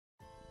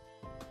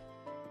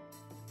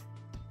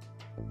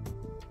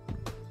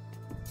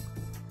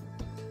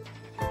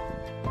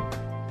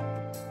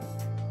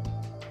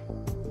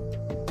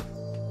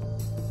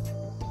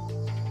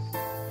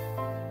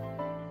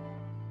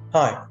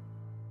Hi,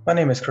 my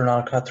name is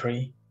Krunal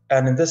Khatri,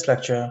 and in this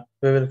lecture,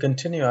 we will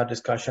continue our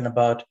discussion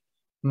about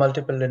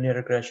multiple linear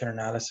regression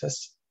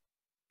analysis.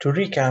 To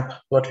recap,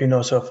 what we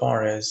know so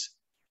far is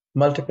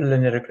multiple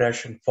linear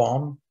regression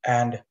form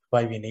and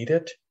why we need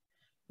it,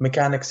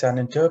 mechanics and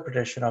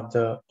interpretation of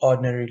the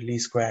ordinary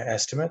least square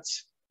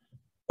estimates,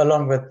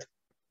 along with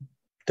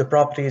the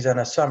properties and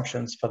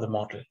assumptions for the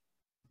model,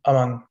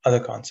 among other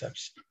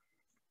concepts.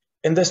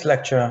 In this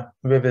lecture,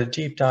 we will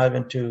deep dive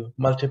into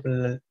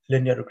multiple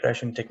linear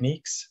regression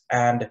techniques,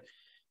 and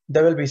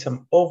there will be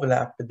some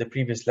overlap with the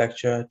previous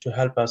lecture to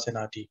help us in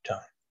our deep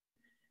dive.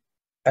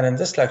 And in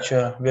this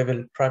lecture, we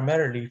will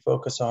primarily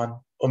focus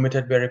on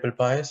omitted variable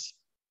bias,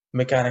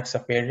 mechanics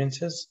of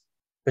variances,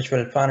 which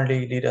will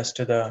finally lead us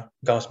to the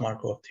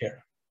Gauss-Markov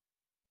theorem.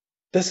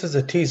 This is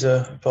a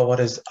teaser for what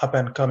is up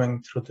and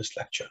coming through this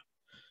lecture.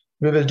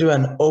 We will do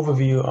an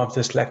overview of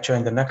this lecture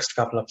in the next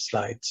couple of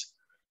slides.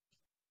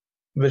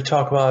 We'll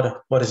talk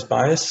about what is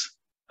bias,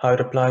 how it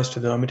applies to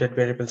the omitted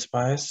variables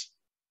bias,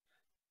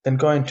 then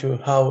go into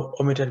how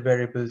omitted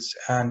variables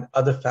and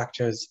other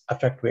factors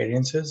affect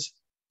variances.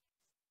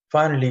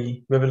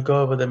 Finally, we will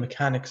go over the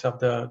mechanics of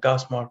the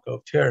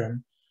Gauss-Markov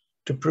theorem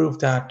to prove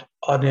that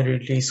ordinary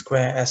least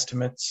square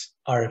estimates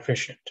are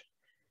efficient.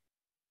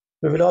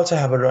 We will also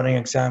have a running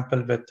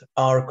example with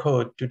our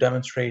code to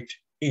demonstrate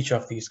each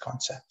of these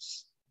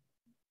concepts.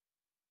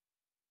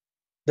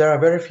 There are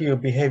very few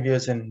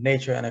behaviors in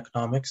nature and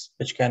economics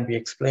which can be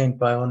explained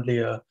by only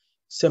a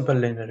simple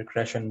linear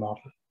regression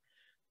model.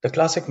 The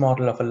classic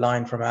model of a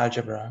line from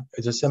algebra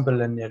is a simple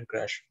linear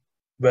regression,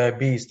 where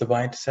b is the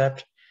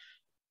y-intercept,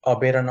 or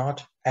beta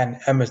naught, and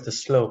m is the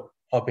slope,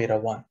 or beta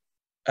 1.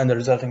 And the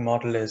resulting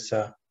model is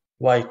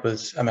y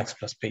equals mx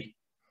plus b.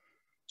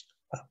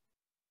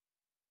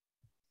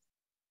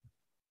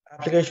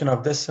 Application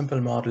of this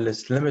simple model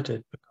is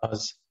limited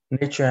because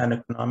nature and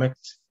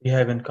economics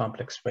behave in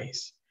complex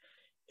ways.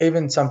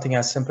 Even something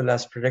as simple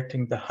as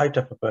predicting the height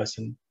of a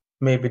person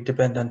may be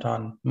dependent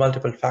on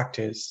multiple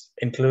factors,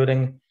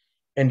 including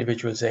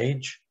individual's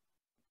age,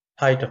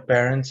 height of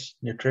parents,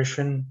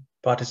 nutrition,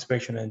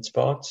 participation in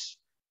sports,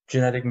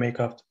 genetic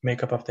makeup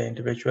of the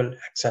individual,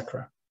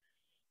 etc.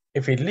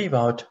 If we leave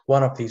out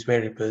one of these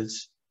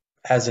variables,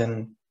 as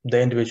in the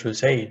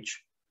individual's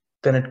age,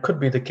 then it could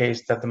be the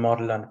case that the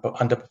model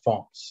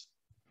underperforms.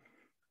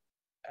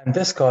 And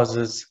this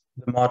causes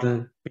the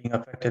model being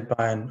affected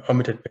by an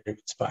omitted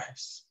variables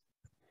bias.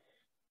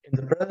 In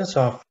the presence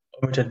of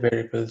omitted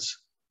variables,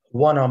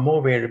 one or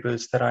more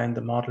variables that are in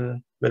the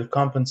model will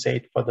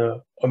compensate for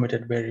the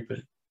omitted variable,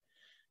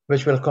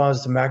 which will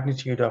cause the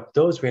magnitude of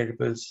those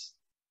variables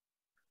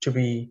to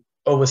be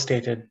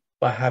overstated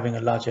by having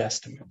a larger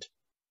estimate.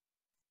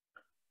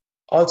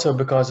 Also,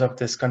 because of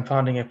this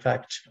confounding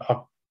effect,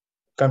 the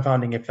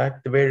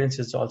variance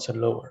is also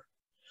lower.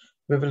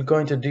 We will go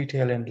into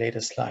detail in later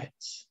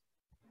slides.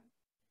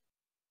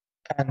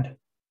 And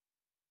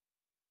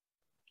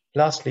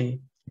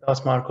lastly,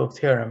 Gauss-Markov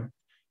theorem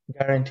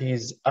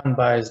guarantees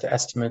unbiased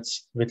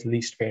estimates with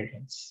least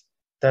variance.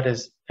 That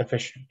is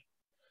efficient.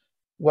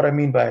 What I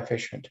mean by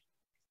efficient?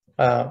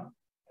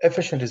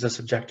 Efficient is a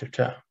subjective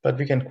term, but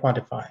we can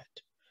quantify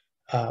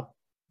it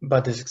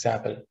by this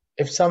example.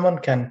 If someone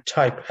can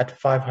type at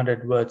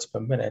 500 words per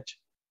minute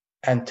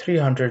and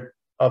 300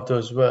 of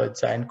those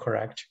words are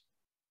incorrect,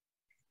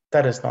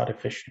 that is not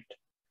efficient.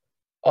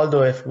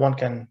 Although if one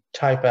can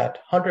type at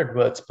 100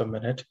 words per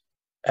minute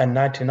and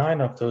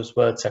 99 of those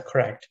words are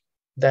correct,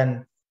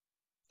 then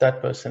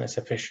that person is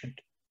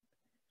efficient.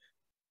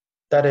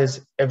 That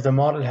is, if the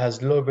model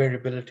has low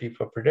variability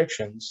for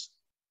predictions,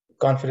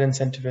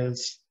 confidence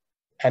intervals,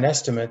 and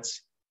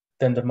estimates,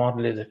 then the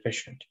model is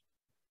efficient.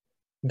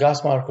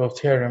 Gauss-Markov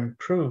theorem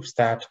proves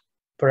that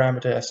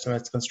parameter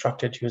estimates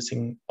constructed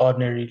using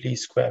ordinary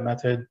least square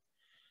method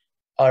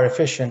are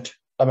efficient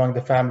among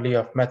the family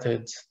of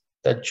methods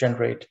that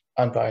generate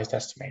unbiased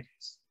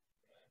estimators.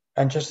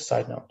 And just a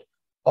side note,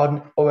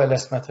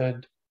 OLS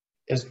method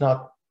is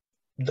not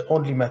the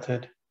only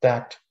method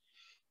that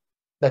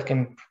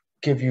can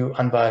give you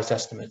unbiased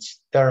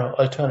estimates. There are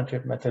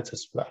alternative methods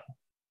as well.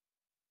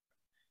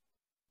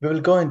 We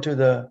will go into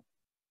the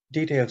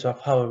details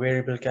of how a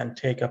variable can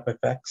take up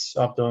effects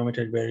of the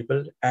omitted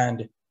variable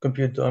and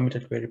compute the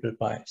omitted variable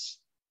bias.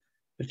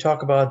 We'll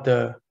talk about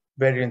the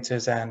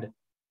variances and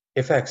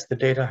effects the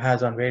data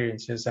has on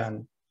variances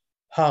and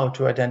how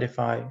to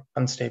identify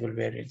unstable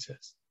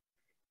variances.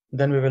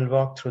 Then we will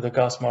walk through the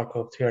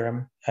Gauss-Markov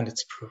theorem and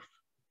its proof.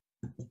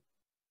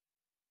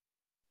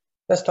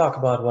 Let's talk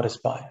about what is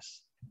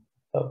bias.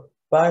 So,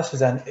 bias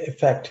is an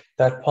effect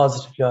that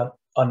positively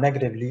or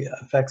negatively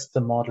affects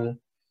the model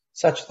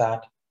such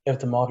that if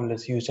the model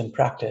is used in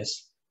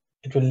practice,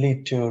 it will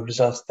lead to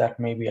results that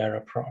may be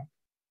error-prone.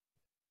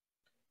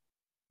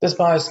 This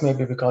bias may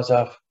be because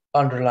of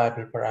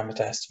unreliable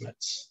parameter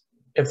estimates,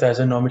 if there's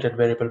an omitted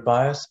variable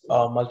bias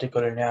or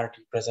multicollinearity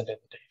present in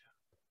the data.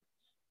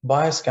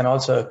 Bias can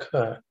also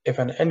occur if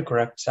an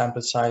incorrect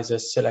sample size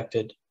is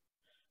selected.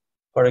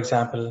 For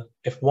example,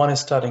 if one is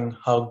studying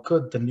how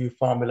good the new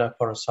formula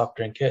for a soft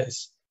drink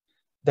is,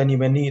 then you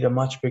may need a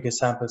much bigger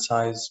sample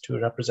size to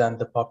represent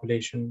the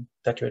population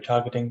that you're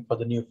targeting for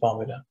the new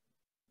formula.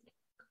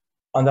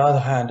 On the other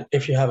hand,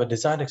 if you have a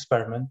design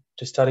experiment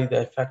to study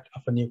the effect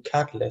of a new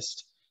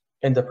catalyst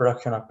in the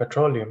production of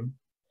petroleum,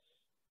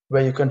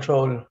 where you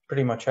control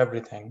pretty much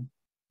everything,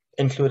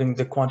 including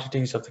the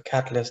quantities of the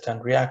catalyst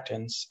and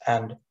reactants,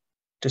 and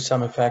to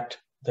some effect,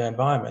 the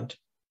environment,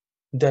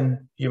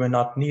 then you may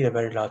not need a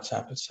very large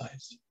sample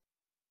size.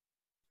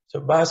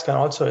 So bias can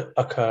also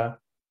occur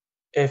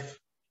if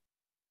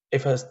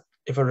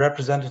a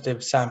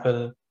representative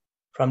sample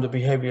from the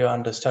behavior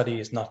under study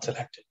is not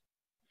selected.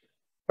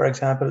 For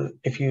example,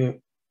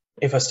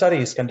 if a study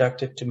is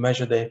conducted to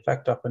measure the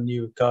effect of a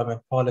new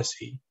government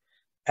policy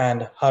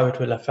and how it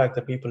will affect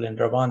the people in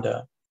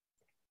Rwanda,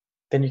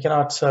 then you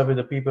cannot survey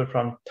the people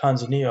from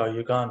Tanzania or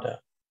Uganda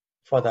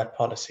for that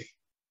policy.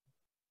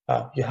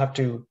 You have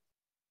to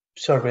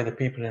survey the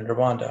people in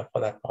Rwanda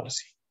for that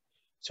policy.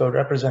 So a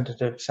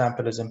representative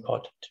sample is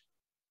important.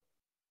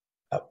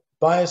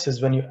 Bias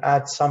is when you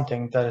add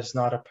something that is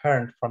not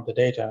apparent from the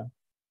data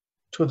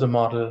to the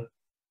model,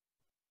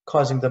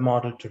 causing the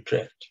model to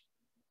drift.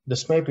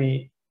 This may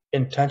be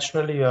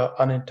intentionally or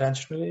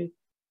unintentionally,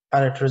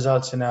 and it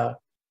results in a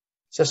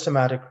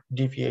systematic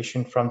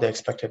deviation from the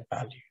expected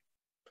value.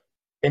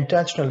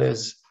 Intentional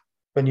is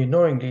when you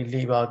knowingly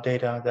leave out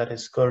data that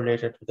is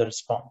correlated with the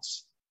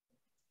response,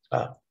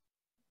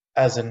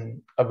 as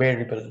in a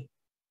variable.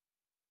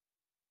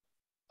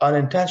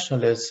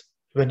 Unintentional is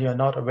when you're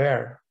not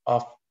aware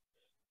of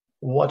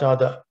what are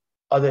the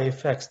other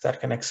effects that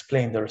can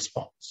explain the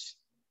response.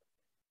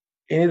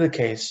 In either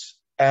case,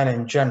 and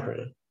in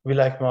general, we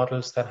like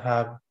models that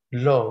have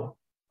low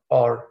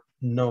or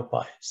no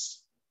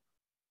bias.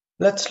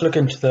 Let's look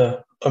into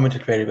the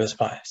omitted variables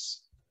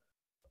bias.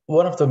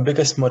 One of the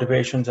biggest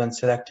motivations in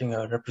selecting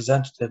a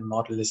representative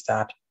model is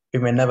that we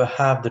may never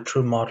have the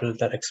true model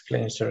that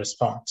explains the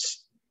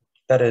response.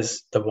 That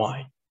is the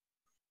why.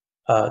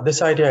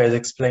 This idea is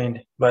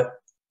explained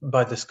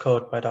by this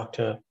quote by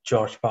Dr.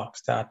 George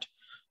Box that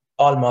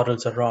all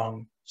models are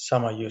wrong,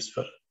 some are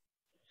useful.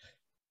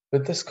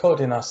 With this quote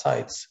in our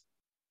sights,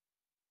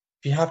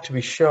 we have to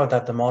be sure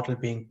that the model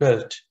being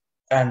built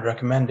and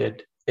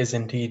recommended is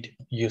indeed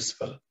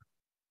useful.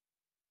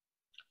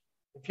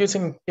 If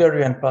using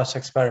theory and past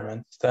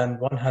experiments, then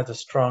one has a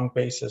strong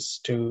basis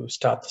to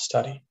start the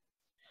study.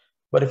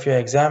 But if you're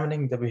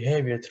examining the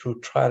behavior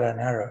through trial and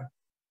error,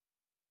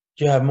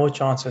 you have more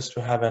chances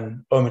to have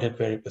an omitted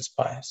variables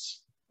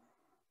bias.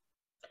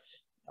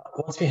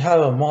 Once we have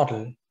a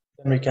model,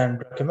 then we can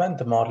recommend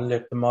the model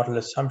if the model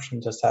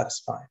assumptions are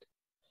satisfied,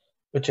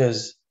 which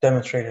is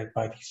demonstrated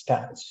by these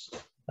stats.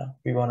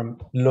 We want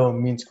a low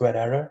mean squared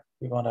error.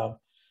 We want a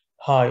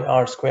high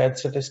R-squared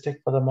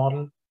statistic for the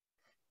model.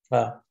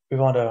 We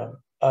want a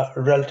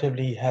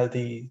relatively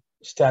healthy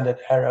standard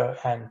error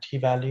and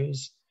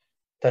t-values.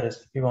 That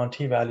is, we want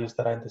t-values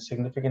that are in the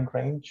significant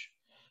range.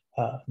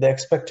 The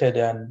expected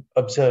and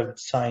observed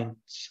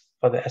signs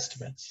for the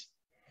estimates.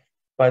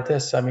 By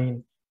this, I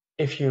mean,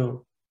 if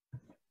you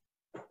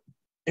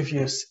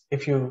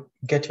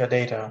get your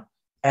data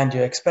and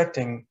you're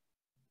expecting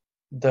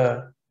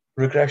the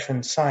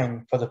regression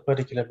sign for the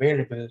particular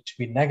variable to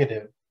be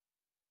negative,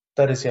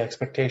 that is your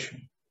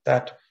expectation,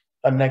 that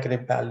a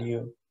negative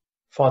value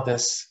for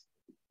this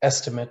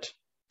estimate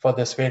for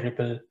this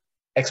variable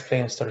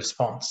explains the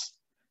response.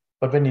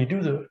 But when you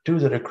do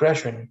the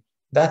regression,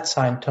 that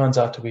sign turns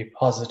out to be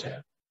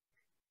positive.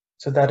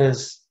 So that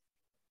is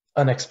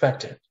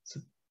unexpected. So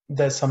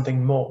there's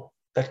something more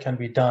that can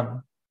be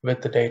done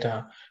with the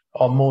data,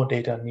 or more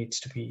data needs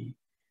to be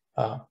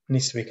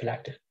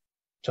collected.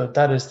 So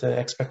that is the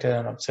expected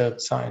and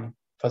observed signs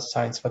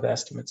for the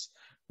estimates.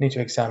 Need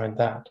to examine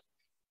that.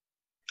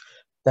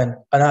 Then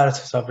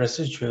analysis of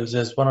residuals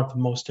is one of the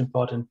most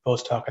important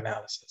post hoc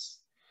analysis.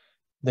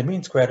 The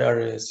mean squared error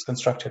is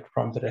constructed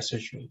from the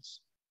residuals.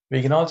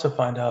 We can also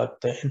find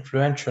out the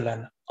influential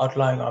and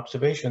outlying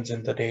observations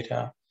in the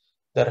data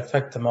that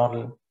affect the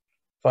model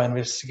for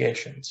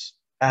investigations,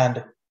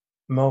 and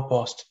more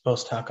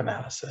post hoc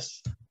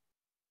analysis.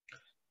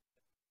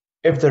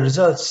 If the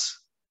results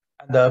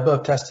and the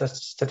above tested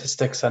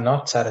statistics are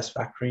not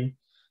satisfactory,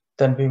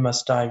 then we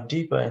must dive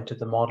deeper into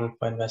the model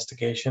for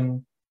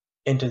investigation,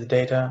 into the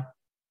data,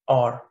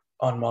 or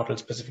on model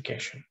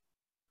specification.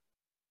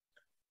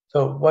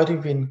 So why do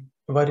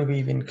we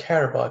even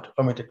care about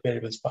omitted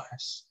variables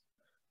bias?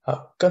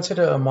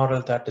 Consider a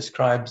model that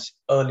describes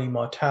early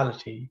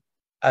mortality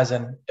as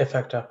an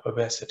effect of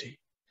obesity,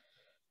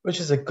 which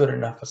is a good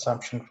enough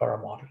assumption for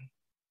a model.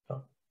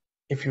 So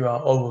if you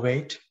are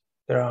overweight,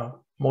 there are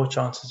more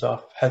chances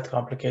of health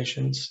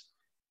complications,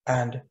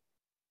 and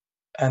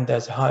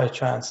there's a higher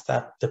chance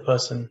that the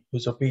person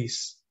who's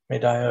obese may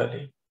die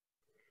early.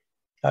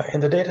 In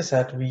the data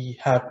set, we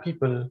have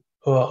people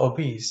who are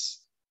obese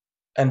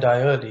and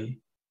die early,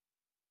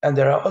 and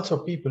there are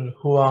also people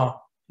who are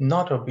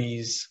not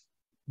obese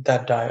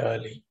that die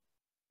early.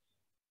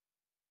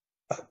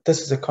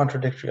 This is a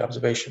contradictory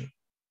observation,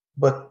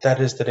 but that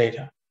is the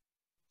data.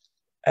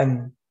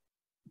 And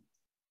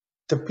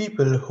The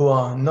people who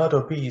are not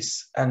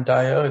obese and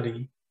die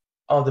early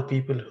are the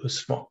people who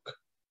smoke,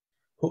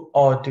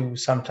 or do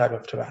some type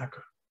of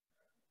tobacco.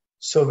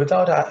 So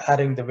without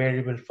adding the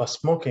variable for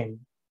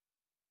smoking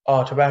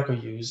or tobacco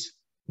use,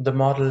 the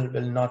model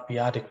will not be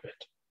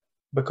adequate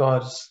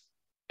because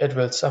it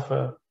will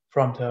suffer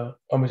from the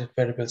omitted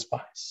variables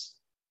bias.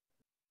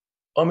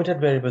 Omitted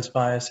variables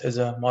bias is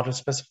a model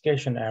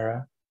specification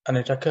error, and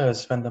it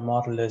occurs when the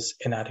model is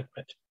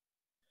inadequate.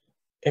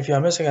 If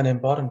you're missing an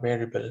important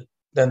variable,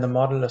 then the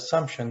model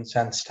assumptions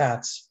and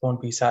stats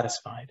won't be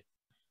satisfied.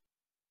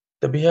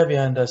 The behavior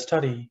in the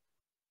study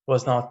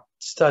was not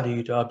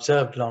studied or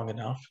observed long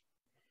enough,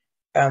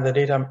 and the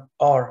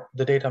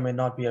data may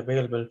not be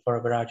available for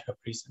a variety of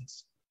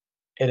reasons.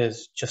 It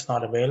is just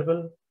not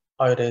available,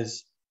 or it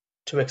is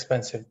too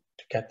expensive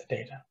to get the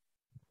data.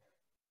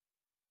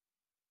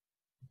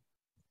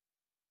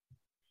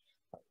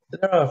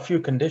 There are a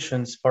few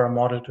conditions for a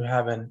model to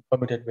have an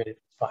omitted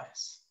variable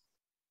bias.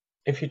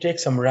 If you take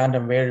some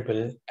random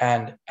variable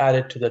and add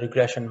it to the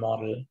regression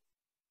model,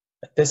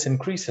 this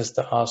increases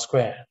the R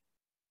square.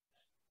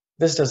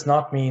 This does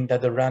not mean that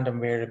the random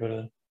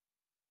variable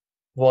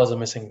was a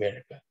missing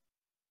variable.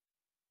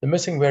 The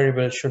missing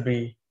variable should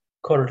be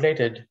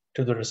correlated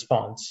to the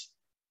response.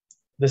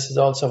 This is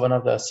also one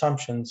of the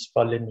assumptions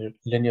for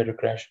linear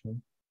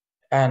regression.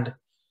 And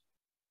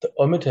the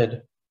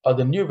omitted or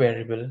the new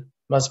variable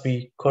must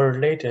be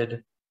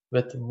correlated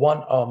with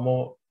one or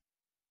more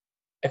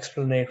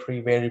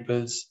explanatory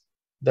variables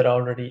that are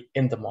already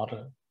in the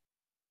model.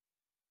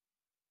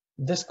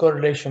 This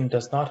correlation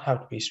does not have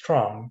to be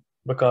strong,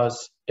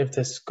 because if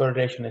this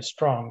correlation is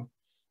strong,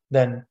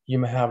 then you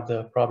may have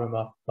the problem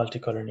of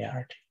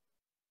multicollinearity.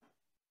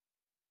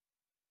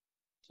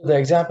 So the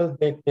example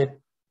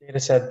data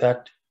set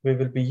that we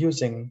will be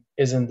using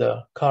is in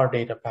the car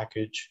data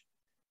package,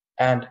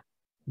 and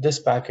this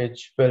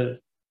package will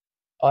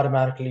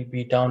automatically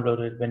be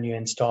downloaded when you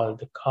install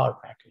the car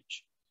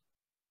package.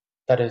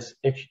 That is,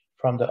 if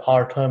from the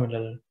R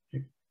terminal,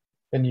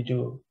 when you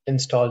do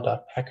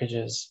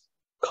install.packages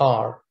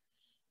car,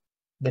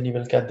 then you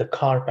will get the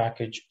car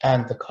package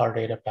and the car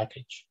data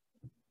package.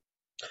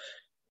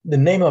 The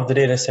name of the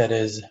data set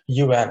is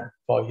UN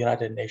for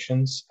United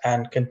Nations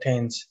and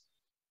contains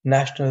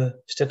national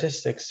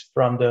statistics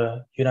from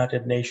the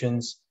United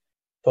Nations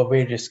for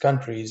various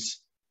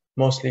countries,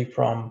 mostly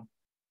from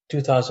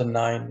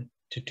 2009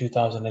 to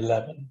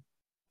 2011.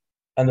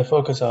 And the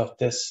focus of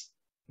this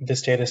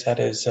data set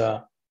is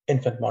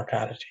infant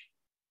mortality.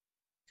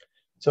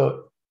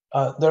 So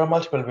there are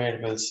multiple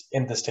variables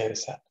in this data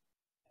set.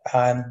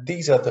 And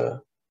these are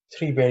the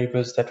three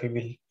variables that we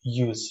will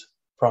use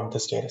from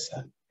this data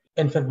set: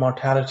 infant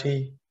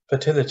mortality,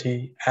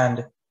 fertility,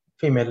 and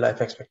female life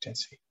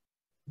expectancy.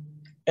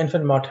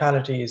 Infant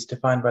mortality is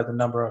defined by the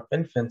number of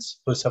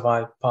infants who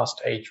survive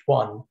past age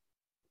 1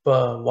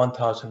 per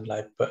 1,000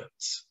 live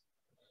births.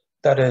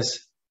 That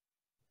is,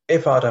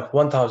 if out of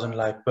 1,000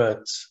 live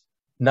births,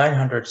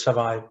 900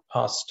 survive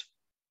past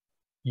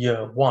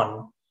year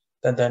 1,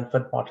 then the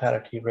infant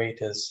mortality rate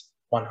is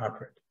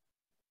 100.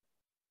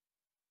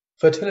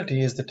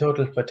 Fertility is the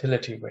total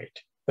fertility rate,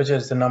 which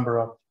is the number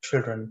of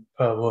children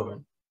per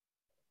woman.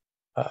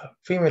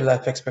 Female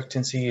life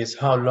expectancy is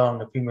how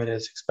long a female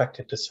is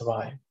expected to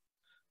survive.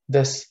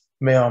 This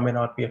may or may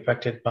not be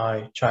affected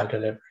by child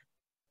delivery.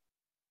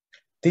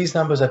 These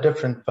numbers are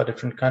different for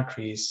different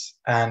countries,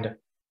 and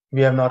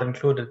we have not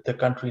included the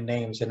country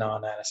names in our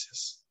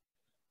analysis.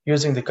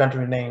 Using the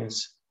country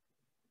names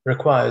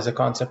requires a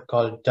concept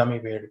called dummy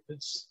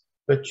variables,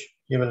 which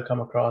you will come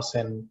across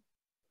in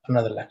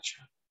another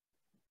lecture.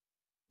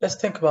 Let's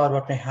think about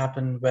what may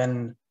happen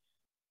when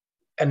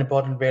an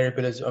important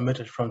variable is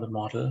omitted from the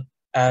model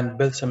and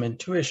build some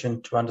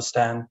intuition to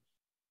understand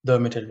the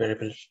omitted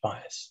variable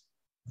bias.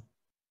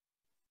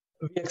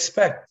 We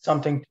expect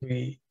something to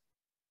be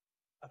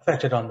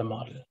affected on the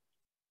model.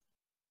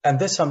 And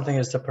this something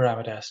is the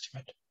parameter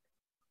estimate,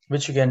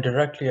 which you can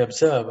directly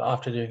observe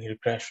after doing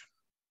regression.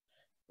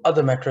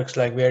 Other metrics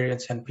like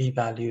variance and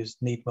p-values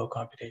need more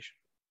computation.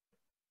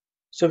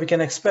 So we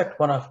can expect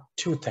one of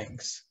two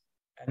things: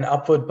 an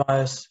upward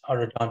bias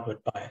or a downward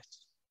bias.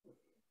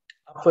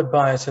 Upward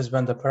bias is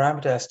when the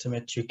parameter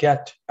estimate you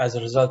get as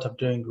a result of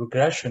doing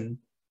regression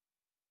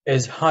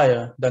is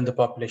higher than the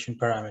population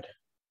parameter.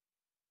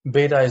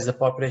 Beta is the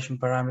population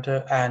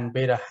parameter, and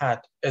beta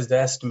hat is the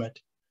estimate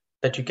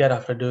that you get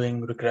after doing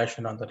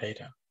regression on the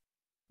data.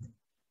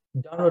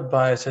 Downward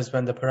bias is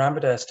when the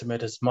parameter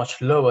estimate is much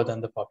lower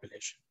than the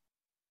population.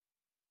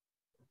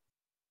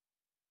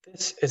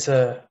 This is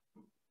a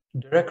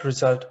direct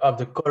result of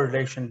the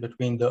correlation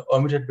between the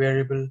omitted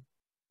variable,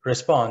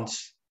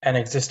 response, and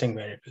existing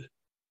variable,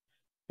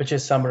 which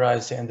is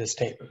summarized in this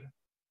table.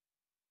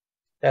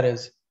 That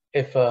is,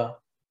 if the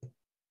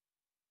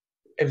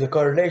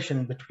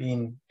correlation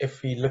between,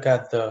 if we look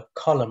at the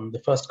column, the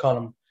first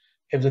column,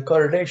 if the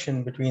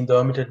correlation between the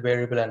omitted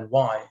variable and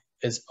y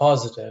is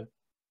positive,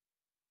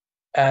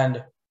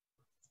 and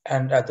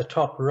at the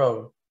top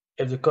row,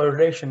 if the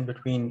correlation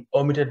between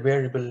omitted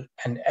variable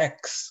and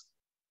x,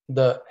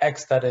 the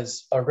x that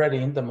is already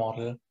in the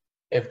model,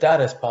 If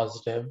that is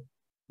positive,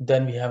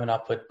 then we have an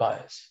upward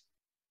bias.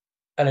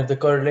 And if the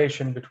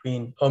correlation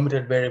between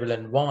omitted variable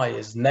and y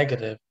is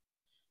negative,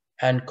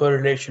 and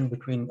correlation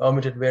between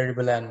omitted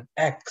variable and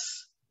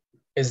x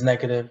is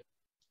negative,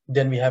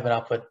 then we have an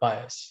upward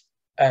bias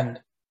and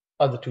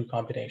other two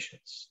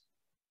combinations.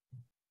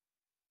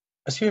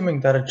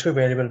 Assuming that a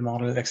two-variable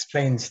model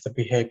explains the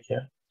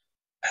behavior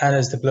and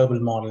is the global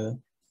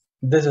model,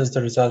 this is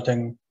the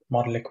resulting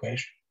model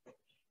equation.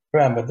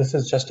 Remember, this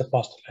is just a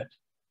postulate.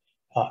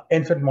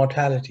 Infant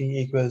mortality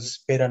equals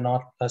beta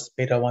naught plus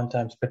beta 1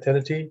 times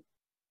fertility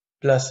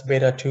plus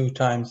beta 2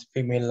 times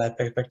female life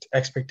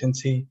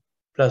expectancy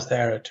plus the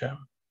error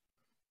term.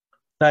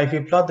 Now, if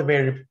you plot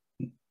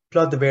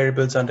the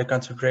variables under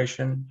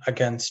consideration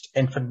against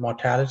infant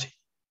mortality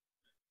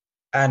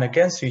and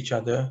against each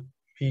other,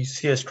 we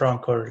see a strong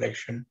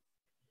correlation.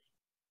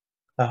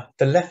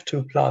 The left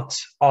two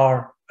plots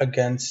are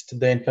against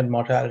the infant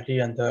mortality,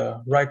 and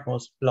the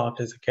rightmost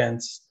plot is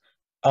against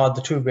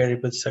the two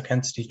variables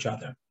against each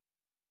other.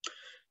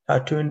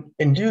 To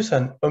induce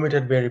an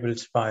omitted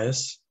variables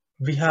bias,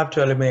 we have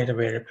to eliminate a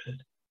variable.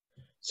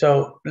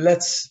 So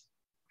let's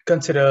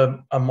consider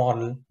a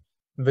model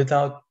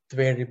without the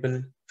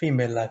variable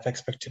female life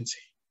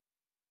expectancy.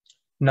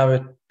 Now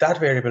with that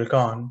variable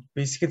gone,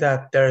 we see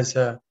that there is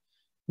a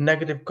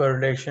negative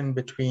correlation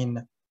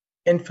between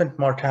infant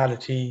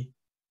mortality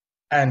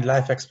and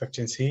life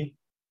expectancy,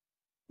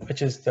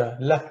 which is the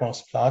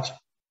leftmost plot,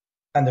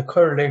 and the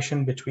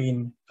correlation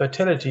between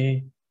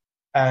fertility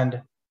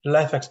and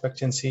life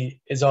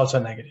expectancy is also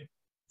negative,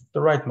 the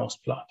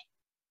rightmost plot.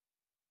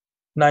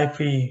 Now, if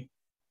we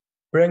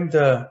bring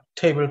the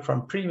table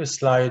from previous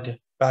slide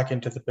back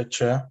into the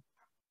picture,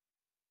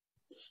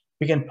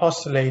 we can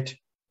postulate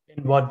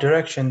in what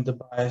direction the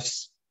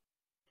bias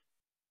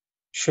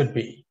should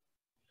be.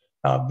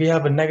 We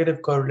have a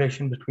negative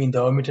correlation between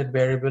the omitted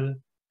variable,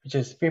 which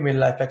is female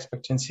life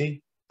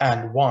expectancy,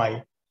 and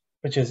y,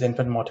 which is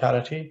infant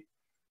mortality,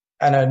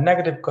 and a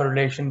negative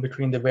correlation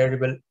between the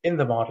variable in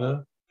the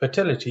model,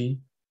 fertility,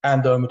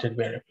 and the omitted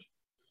variable.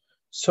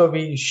 So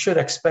we should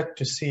expect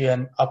to see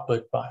an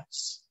upward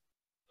bias.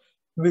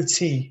 We'll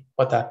see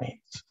what that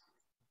means.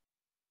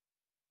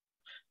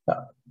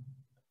 Now,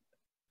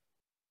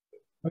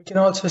 we can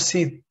also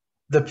see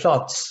the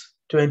plots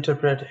to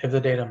interpret if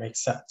the data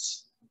makes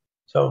sense.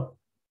 So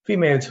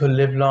females who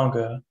live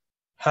longer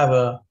have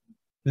a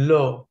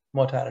low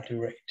mortality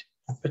rate,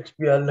 which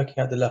we are looking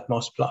at the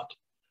leftmost plot.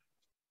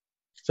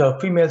 So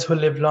females who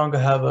live longer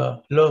have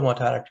a low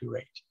mortality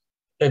rate.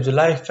 If the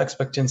life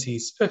expectancy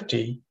is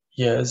 50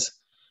 years,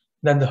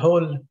 then the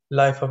whole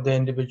life of the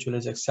individual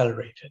is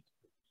accelerated.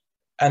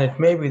 And it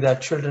may be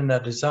that children are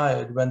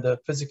desired when the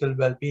physical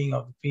well-being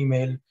of the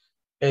female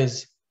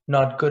is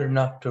not good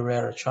enough to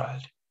rear a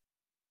child,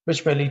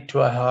 which may lead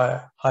to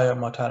a higher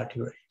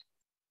mortality rate.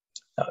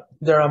 Now,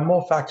 there are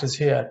more factors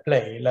here at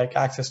play, like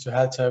access to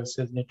health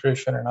services,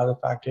 nutrition, and other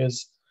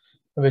factors,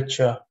 which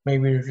may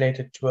be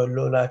related to a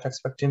low life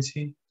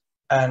expectancy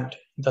and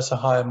thus a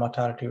higher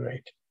mortality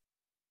rate.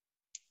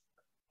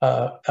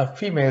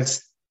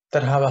 Females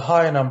that have a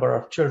higher number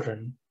of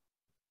children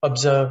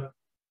observe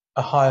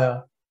a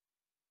higher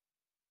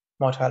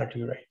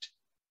mortality rate,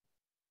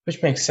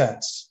 which makes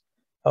sense.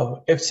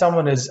 If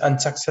someone is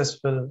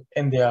unsuccessful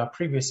in their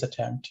previous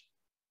attempt,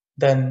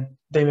 then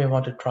they may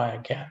want to try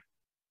again.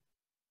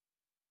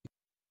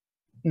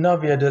 Now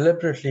we are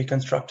deliberately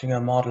constructing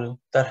a model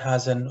that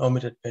has an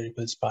omitted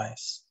variables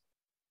bias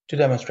to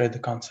demonstrate the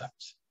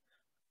concepts.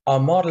 Our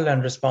model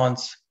and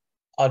response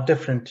are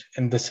different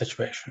in this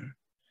situation.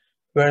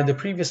 Where in the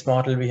previous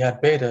model we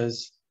had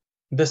betas,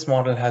 this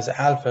model has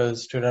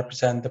alphas to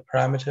represent the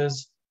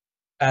parameters,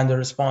 and the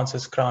response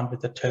is crowned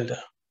with a tilde.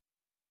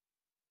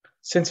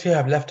 Since we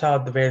have left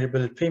out the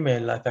variable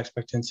female life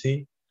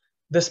expectancy,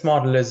 this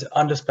model is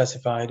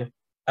underspecified,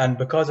 and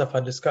because of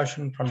our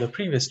discussion from the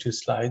previous two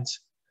slides,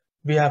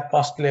 we have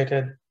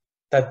postulated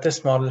that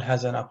this model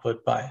has an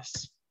upward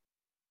bias.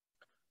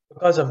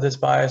 Because of this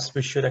bias,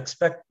 we should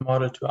expect the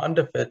model to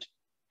underfit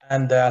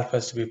and the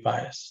alphas to be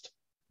biased.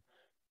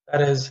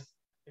 That is,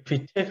 if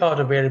we take out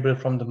a variable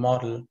from the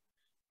model,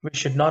 we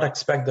should not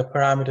expect the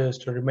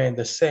parameters to remain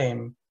the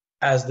same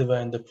as they were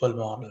in the full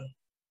model.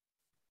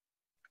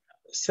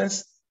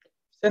 Since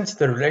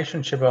the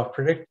relationship of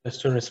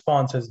predictors to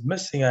response is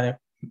missing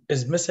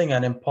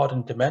an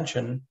important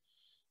dimension,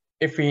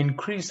 if we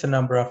increase the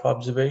number of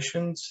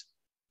observations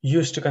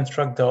used to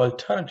construct the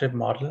alternative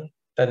model,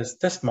 that is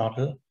this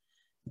model,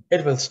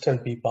 it will still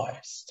be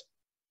biased.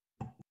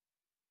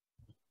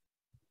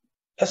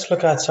 Let's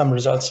look at some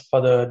results for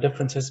the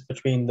differences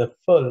between the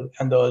full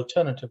and the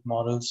alternative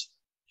models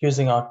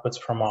using outputs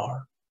from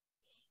R.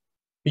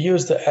 We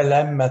use the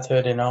LM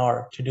method in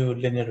R to do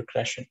linear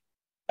regression.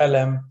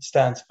 LM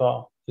stands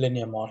for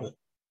linear model.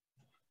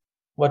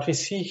 What we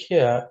see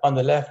here on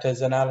the left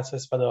is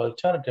analysis for the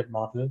alternative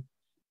model,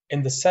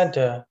 in the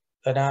center,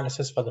 the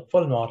analysis for the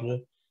full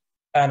model,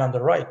 and on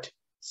the right,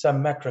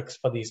 some metrics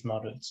for these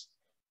models,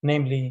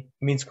 namely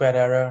mean squared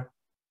error,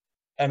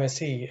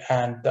 MSE,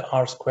 and the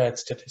R-squared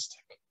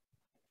statistic.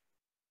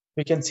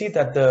 we can see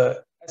that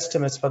the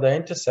estimates for the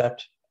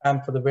intercept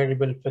and for the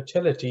variable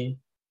fertility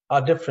are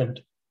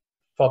different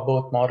for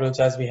both models,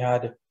 as we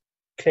had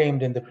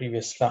claimed in the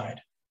previous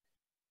slide.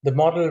 The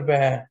model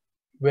where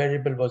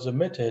variable was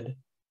omitted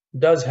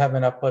does have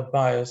an upward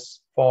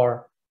bias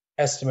for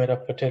estimate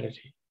of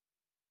fertility.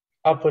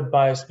 Upward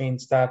bias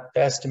means that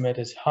the estimate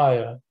is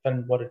higher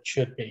than what it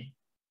should be.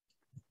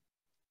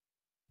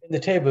 In the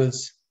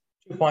tables,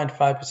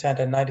 2.5%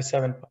 and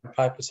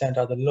 97.5%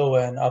 are the lower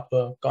and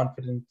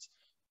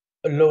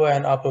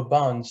upper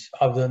bounds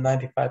of the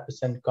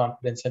 95%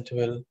 confidence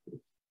interval,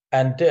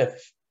 and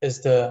diff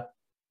is the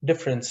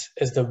difference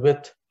is the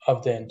width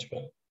of the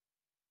interval.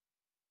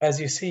 As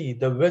you see,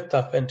 the width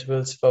of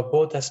intervals for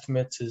both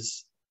estimates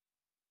is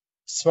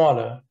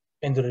smaller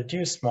in the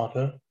reduced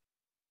model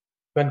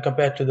when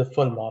compared to the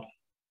full model.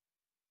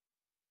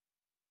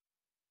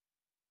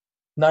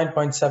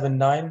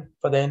 9.79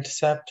 for the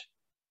intercept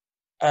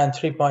and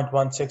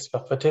 3.16 for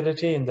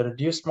fertility in the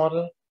reduced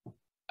model,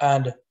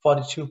 and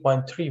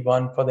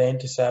 42.31 for the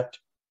intercept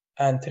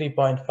and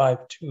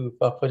 3.52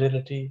 for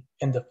fertility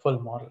in the full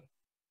model.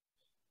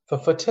 For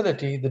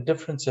fertility, the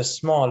difference is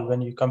small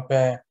when you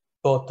compare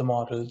both the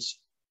models.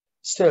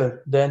 Still,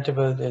 the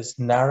interval is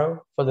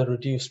narrow for the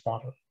reduced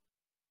model,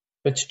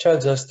 which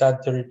tells us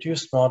that the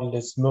reduced model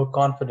is more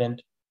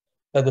confident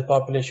that the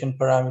population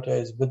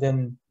parameter is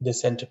within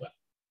this interval.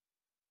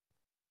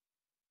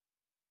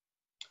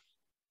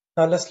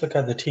 Now let's look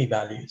at the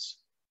t-values.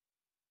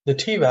 The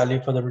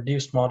t-value for the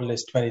reduced model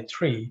is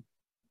 23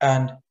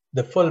 and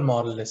the full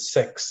model is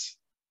 6.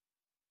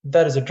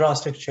 That is a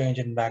drastic change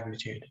in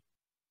magnitude.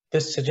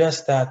 This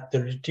suggests that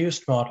the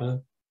reduced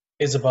model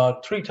is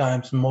about 3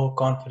 times more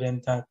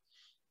confident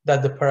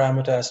that the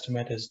parameter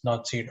estimate is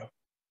not 0.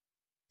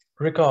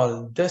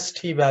 Recall, this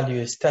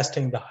t-value is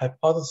testing the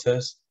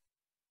hypothesis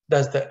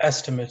that the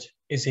estimate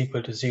is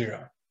equal to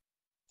 0.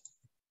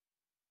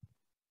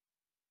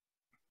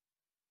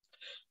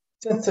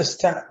 Since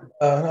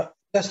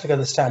let's look at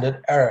the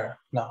standard error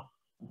now.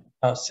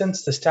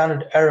 Since the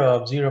standard error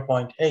of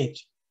 0.8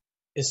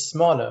 is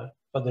smaller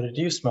for the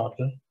reduced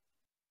model,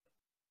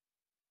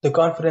 the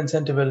confidence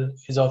interval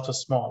is also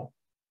small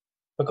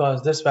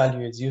because this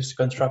value is used to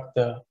construct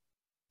the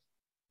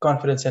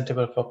confidence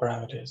interval for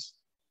parameters.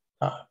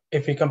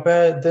 If we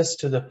compare this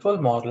to the full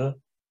model,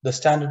 the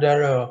standard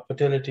error of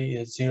fertility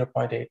is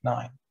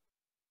 0.89,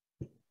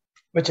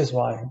 which is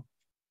why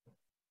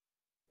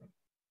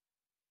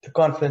the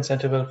confidence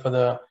interval for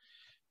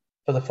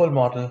the full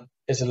model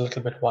is a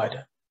little bit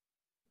wider.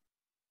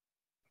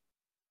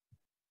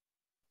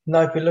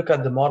 Now, if we look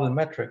at the model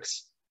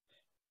metrics,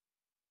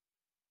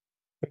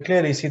 we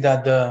clearly see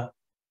that the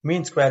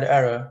mean squared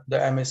error, the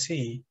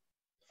MSE,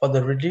 for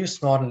the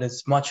reduced model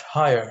is much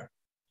higher,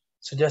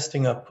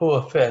 suggesting a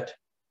poor fit,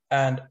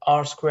 and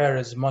R square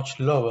is much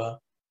lower,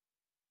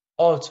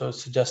 also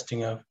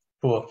suggesting a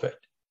poor fit.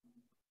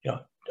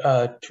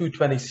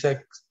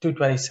 226,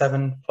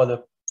 227 for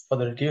the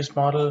reduced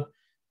model,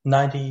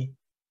 90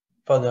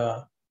 for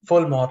the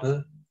full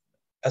model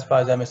as far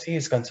as MSE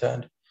is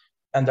concerned,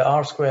 and the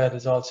R squared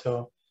is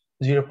also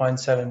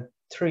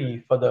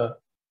 0.73 for the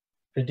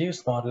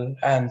reduced model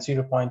and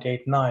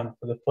 0.89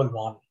 for the full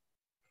model.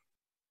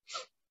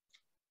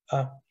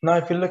 Now,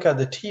 if you look at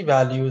the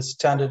t-values,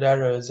 standard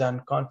errors,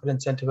 and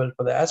confidence interval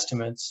for the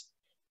estimates,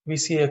 we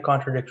see a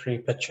contradictory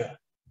picture.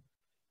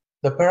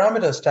 The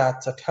parameter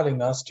stats are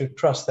telling us to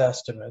trust the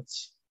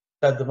estimates,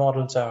 that the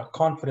models are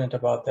confident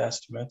about the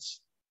estimates,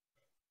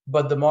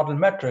 but the model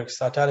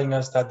metrics are telling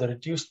us that the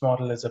reduced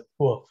model is a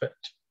poor fit.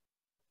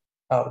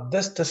 Now,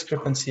 this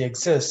discrepancy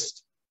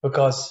exists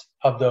because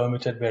of the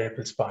omitted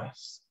variables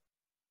bias.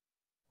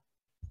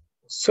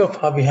 So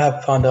far, we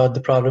have found out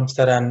the problems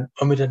that an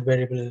omitted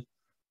variable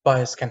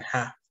bias can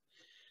have.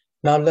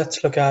 Now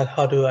let's look at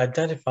how to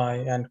identify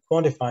and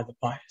quantify the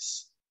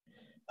bias.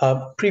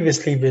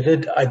 Previously, we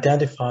did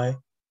identify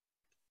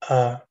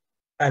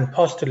and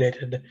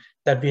postulated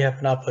that we have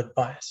an upward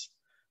bias.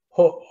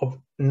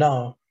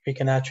 Now we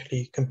can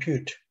actually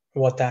compute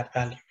what that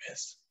value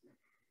is.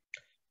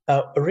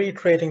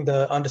 Reiterating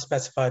the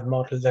underspecified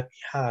model that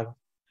we have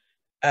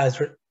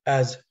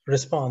as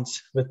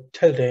response with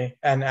tilde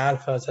and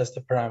alphas as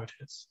the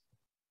parameters.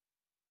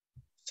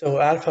 So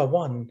alpha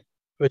 1,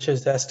 which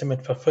is the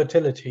estimate for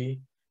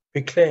fertility,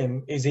 we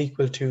claim is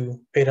equal to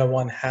beta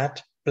 1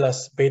 hat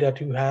plus beta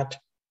 2 hat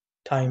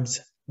times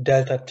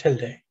delta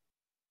tilde.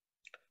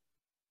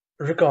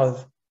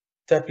 Recall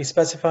that we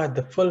specified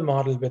the full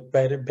model with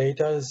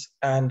betas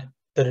and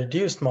the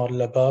reduced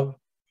model above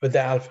with the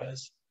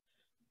alphas.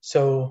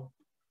 So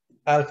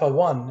alpha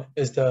 1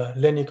 is the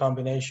linear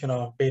combination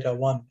of beta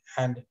 1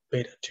 and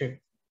beta 2.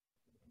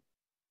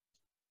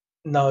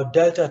 Now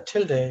delta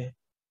tilde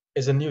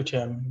is a new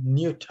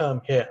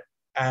term here,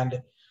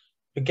 and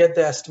we get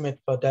the estimate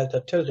for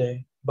delta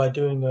tilde by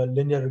doing a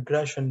linear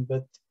regression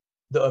with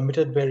the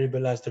omitted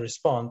variable as the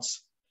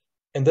response,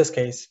 in this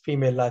case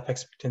female life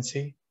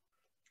expectancy,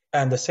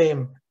 and the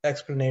same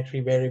explanatory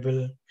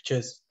variable, which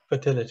is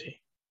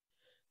fertility.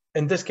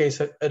 In this case,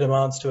 it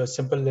amounts to a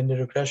simple linear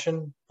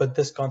regression, but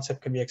this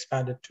concept can be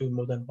expanded to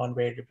more than one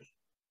variable.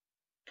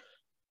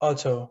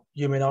 Also,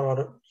 you may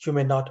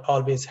not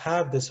always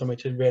have this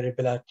omitted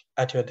variable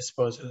at your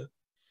disposal,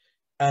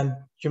 and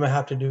you may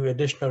have to do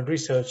additional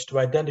research to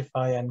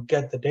identify and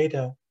get the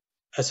data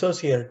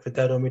associated with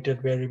that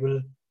omitted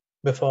variable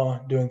before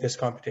doing this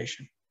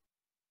computation.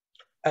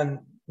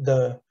 And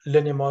the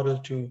linear model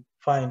to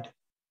find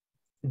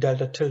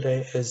delta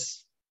tilde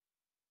is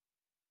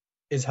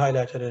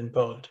highlighted in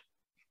bold.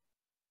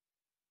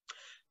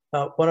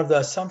 Now, one of the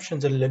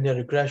assumptions in linear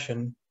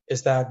regression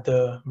is that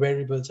the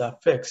variables are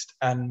fixed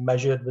and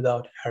measured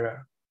without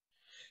error.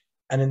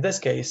 And in this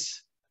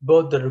case,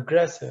 both the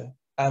regressor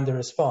and the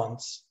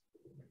response,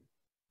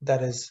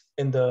 that is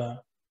in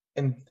the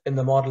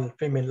model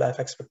female life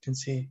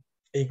expectancy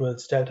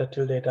equals delta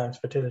tilde times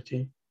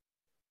fertility.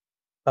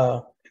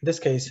 In this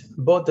case,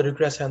 both the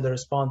regressor and the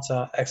response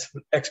are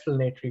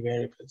explanatory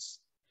variables.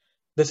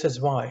 This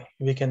is why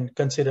we can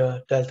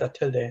consider delta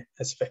tilde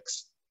as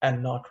fixed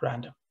and not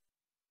random.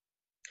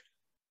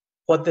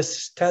 What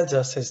this tells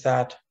us is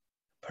that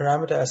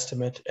parameter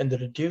estimate in the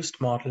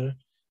reduced model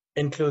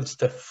includes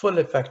the full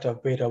effect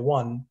of beta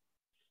 1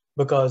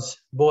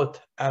 because both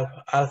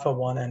alpha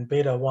 1 and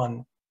beta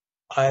 1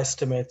 are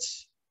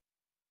estimates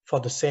for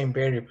the same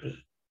variable,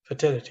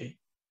 fertility.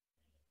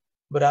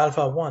 But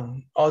alpha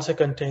 1 also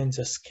contains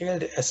a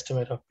scaled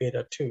estimate of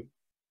beta 2.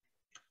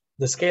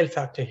 The scale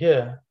factor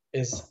here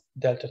is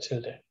delta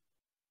tilde.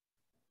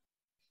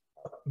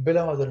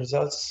 Below are the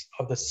results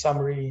of the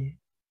summary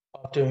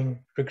of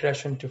doing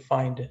regression to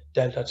find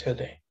delta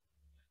tilde.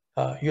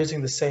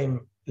 Using the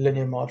same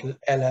linear model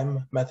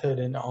LM method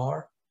in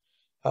R,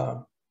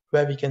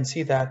 where we can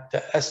see that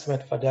the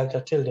estimate for delta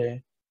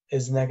tilde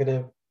is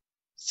negative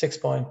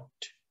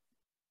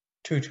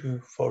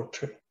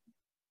 6.2243.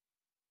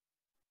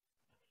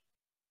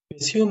 We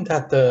assume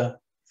that the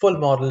full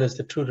model is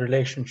the true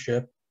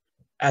relationship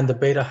and the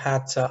beta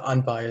hats are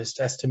unbiased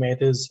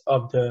estimators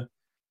of the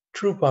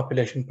true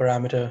population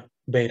parameter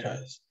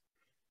betas.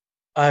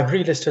 I've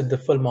relisted the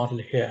full model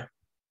here.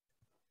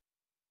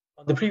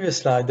 On the previous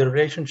slide, the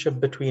relationship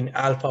between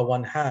alpha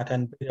 1 hat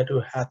and beta 2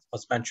 hat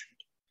was mentioned.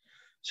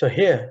 So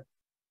here,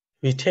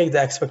 we take the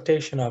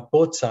expectation of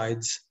both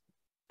sides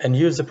and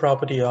use the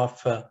property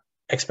of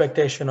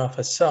expectation of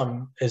a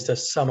sum is the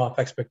sum of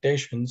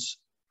expectations.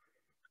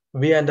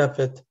 We end up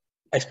with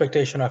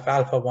expectation of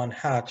alpha 1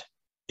 hat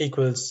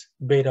equals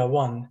beta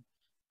 1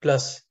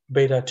 plus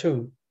beta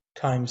 2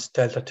 times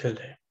delta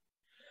tilde.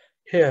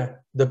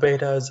 Here, the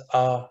betas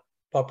are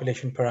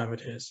population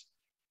parameters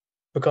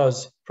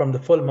because from the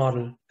full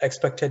model,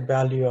 expected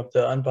value of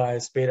the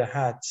unbiased beta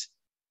hats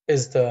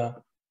is the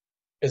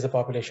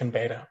population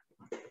beta.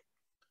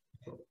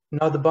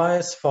 Now the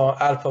bias for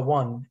alpha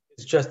 1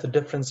 is just the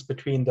difference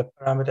between the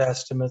parameter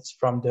estimates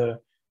from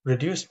the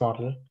reduced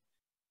model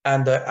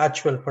and the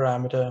actual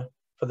parameter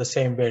for the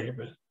same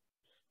variable.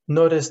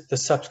 Notice the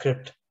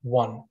subscript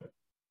 1.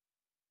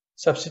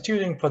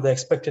 Substituting for the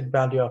expected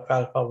value of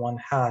alpha 1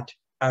 hat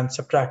and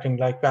subtracting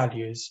like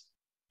values,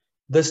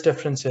 this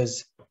difference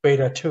is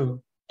beta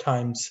 2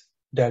 times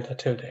delta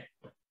tilde.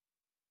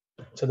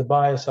 So the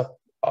bias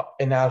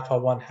in alpha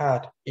 1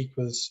 hat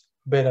equals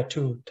beta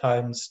 2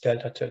 times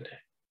delta tilde.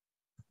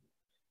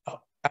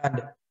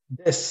 And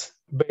this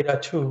beta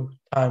 2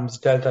 times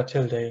delta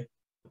tilde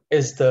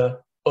is the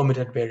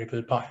omitted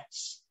variable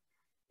bias.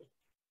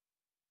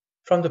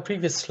 From the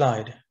previous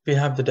slide, we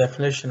have the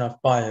definition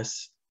of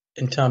bias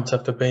in terms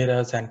of the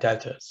betas and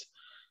deltas.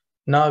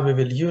 Now we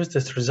will use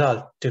this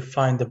result to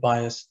find the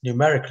bias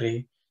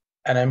numerically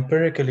and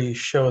empirically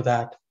show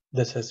that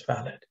this is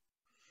valid.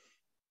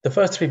 The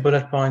first 3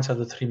 bullet points are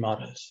the 3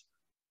 models.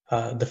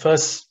 The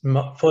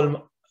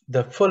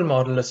full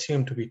model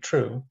assumed to be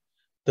true,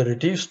 the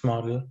reduced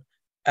model,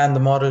 and the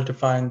model to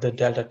find the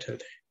delta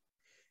tilde.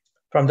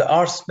 From the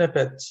R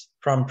snippets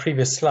from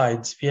previous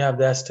slides, we have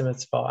the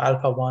estimates for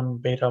alpha 1,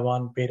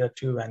 beta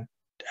 2, and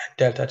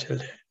delta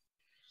tilde.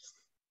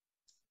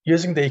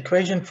 Using the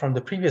equation from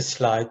the previous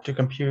slide to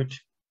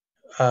compute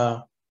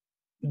the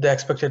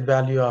expected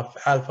value of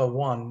alpha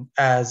 1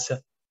 as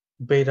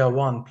beta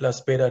 1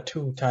 plus beta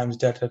 2 times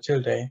delta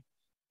tilde,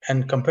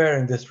 and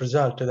comparing this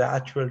result to the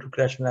actual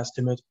regression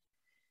estimate,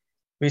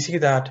 we see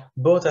that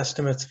both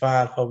estimates for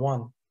alpha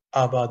 1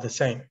 are about the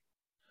same.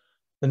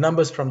 The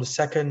numbers from the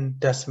second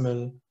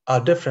decimal are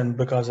different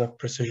because of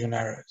precision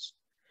errors.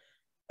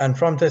 And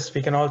from this,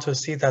 we can also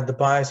see that the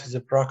bias is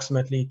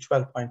approximately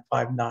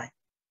 12.59.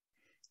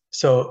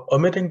 So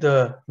omitting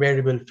the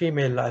variable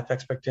female life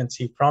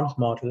expectancy from the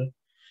model,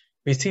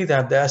 we see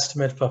that the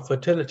estimate for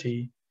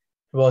fertility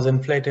was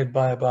inflated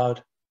by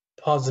about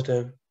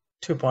positive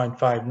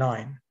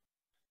 2.59.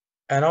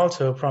 And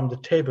also from the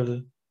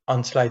table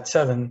on slide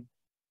 7,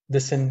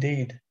 this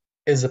indeed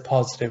is a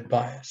positive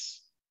bias.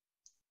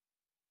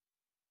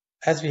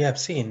 As we have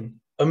seen,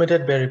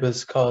 omitted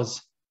variables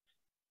cause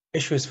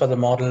issues for the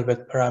model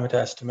with parameter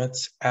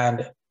estimates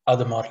and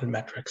other model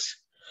metrics.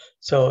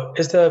 So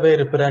is there a way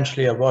to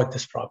potentially avoid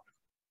this problem?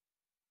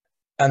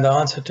 And the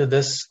answer to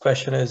this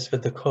question is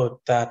with the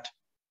quote that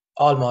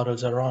all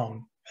models are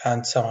wrong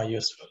and some are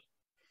useful.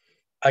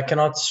 I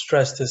cannot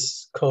stress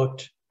this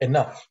quote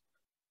enough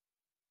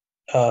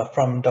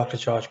from Dr.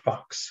 George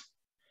Box.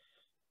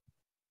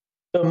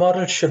 The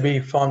model should be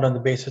formed on the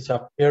basis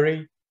of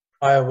theory,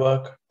 prior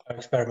work, or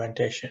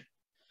experimentation.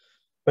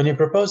 When you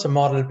propose a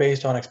model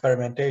based on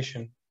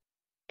experimentation,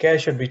 care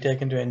should be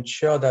taken to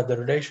ensure that the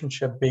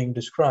relationship being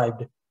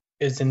described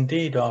is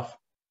indeed of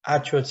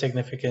actual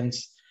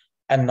significance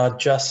and not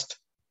just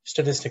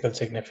statistical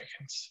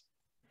significance.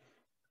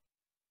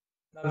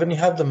 Now, when you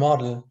have the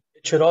model,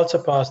 it should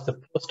also pass the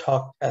post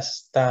hoc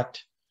tests that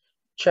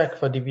check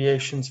for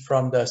deviations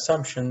from the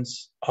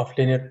assumptions of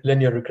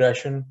linear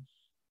regression,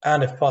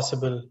 and if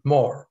possible,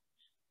 more,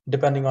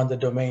 depending on the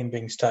domain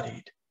being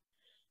studied,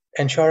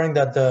 ensuring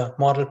that the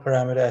model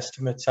parameter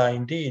estimates are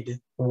indeed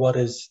what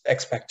is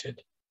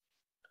expected,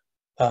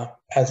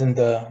 as in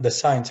the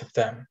science of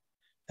them,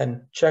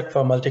 and check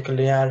for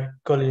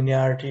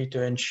multicollinearity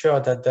to ensure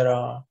that there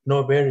are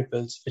no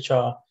variables which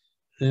are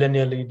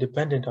linearly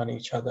dependent on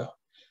each other.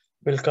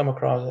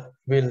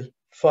 We'll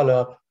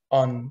follow up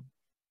on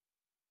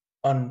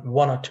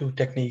one or two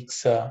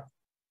techniques that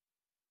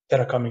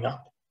are coming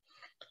up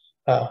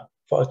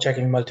for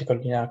checking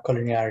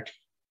multicollinearity.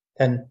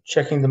 Then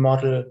checking the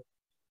model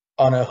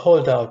on a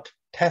holdout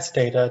test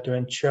data to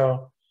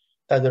ensure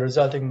that the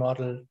resulting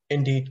model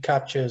indeed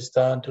captures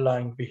the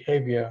underlying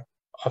behavior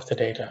of the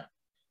data.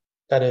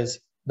 That is,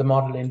 the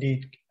model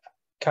indeed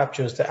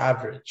captures the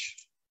average,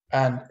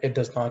 and it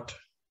does not,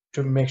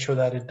 to make sure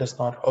that it does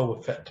not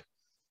overfit.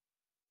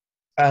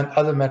 And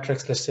other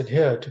metrics listed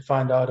here to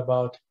find out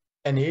about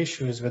any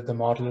issues with the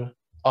model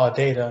or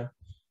data,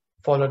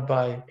 followed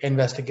by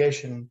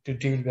investigation to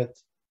deal with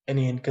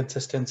any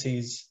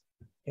inconsistencies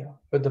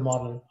with the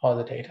model or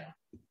the data.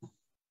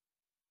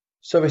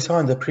 So we saw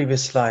in the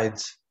previous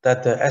slides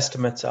that the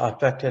estimates are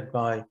affected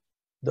by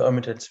the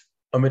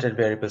omitted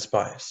variables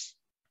bias.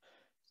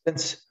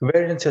 Since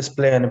variances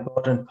play an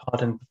important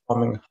part in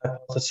performing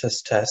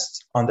hypothesis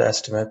tests on the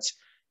estimates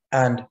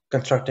and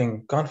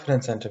constructing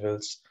confidence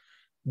intervals,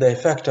 the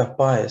effect of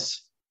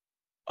bias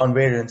on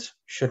variance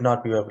should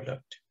not be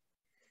overlooked.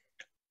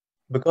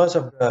 Because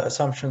of the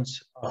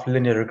assumptions of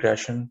linear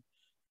regression,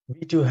 we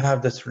do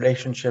have this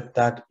relationship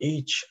that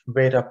each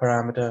beta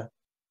parameter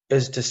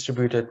is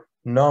distributed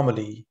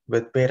normally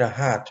with beta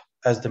hat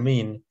as the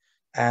mean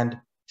and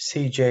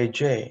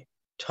CJJ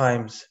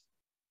times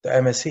the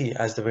MSE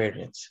as the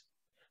variance.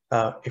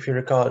 If you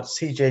recall,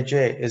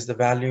 CJJ is the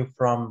value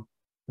from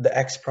the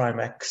X prime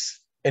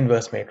X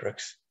inverse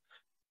matrix,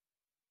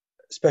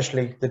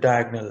 especially the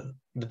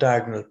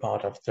diagonal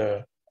part of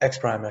the X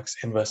prime X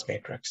inverse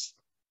matrix.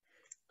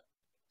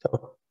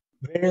 So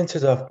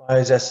variances of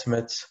bias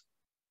estimates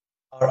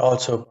are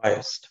also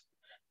biased.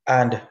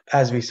 And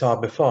as we saw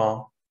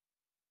before,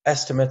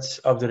 estimates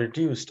of the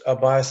reduced or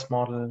biased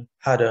model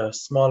had a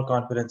small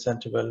confidence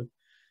interval,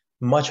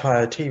 much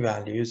higher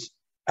t-values,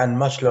 and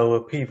much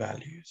lower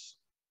p-values.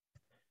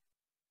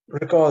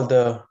 Recall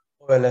the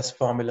OLS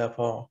formula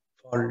for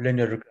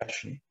linear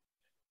regression,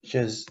 which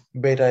is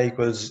beta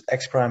equals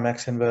X prime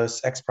X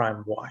inverse X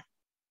prime Y.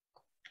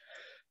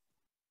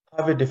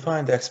 How we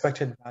define the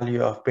expected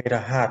value of beta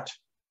hat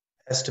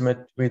estimate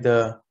with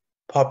the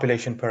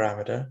population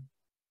parameter,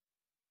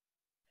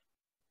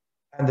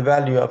 and the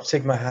value of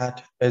sigma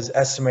hat is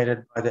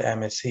estimated by the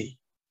MSE.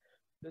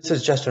 This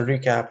is just a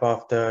recap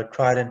of the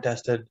tried and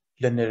tested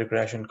linear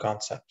regression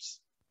concepts.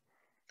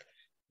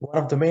 One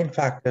of the main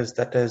factors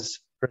that is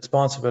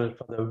responsible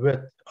for the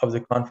width of the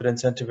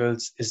confidence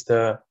intervals is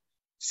the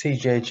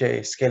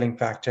CJJ scaling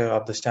factor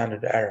of the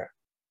standard error.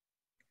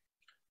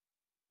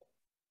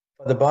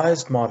 For the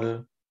biased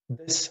model,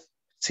 this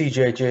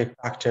CJJ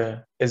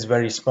factor is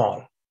very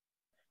small,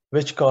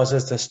 which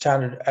causes the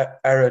standard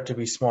error to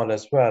be small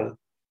as well,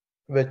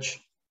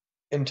 which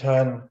in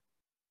turn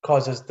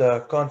causes the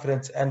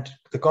confidence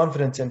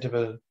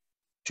interval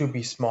to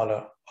be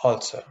smaller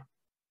also.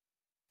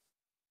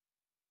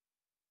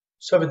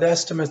 So with the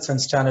estimates and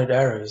standard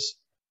errors,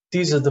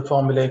 these are the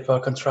formulae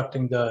for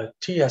constructing the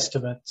t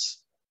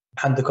estimates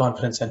and the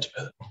confidence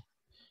interval.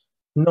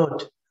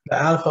 Note the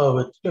alpha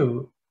over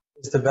 2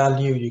 is the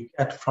value you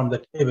get from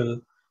the table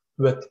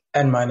with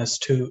n minus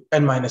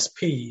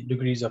p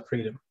degrees of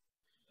freedom.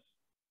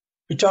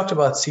 We talked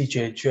about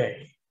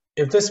CJJ.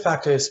 If this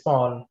factor is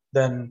small,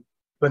 then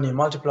when you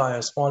multiply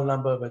a small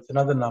number with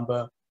another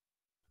number,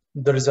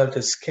 the result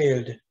is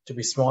scaled to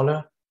be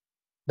smaller.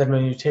 Then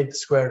when you take the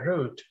square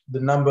root,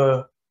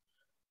 the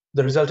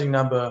resulting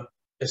number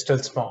is still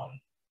small.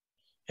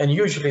 And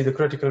usually the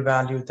critical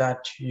value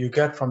that you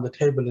get from the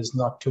table is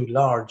not too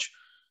large.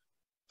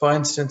 For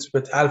instance,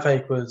 with alpha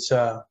equals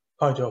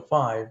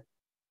 0.05,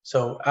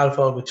 so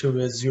alpha over 2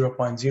 is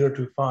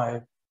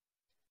 0.025,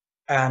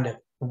 and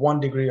 1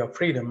 degree of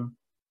freedom,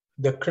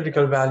 the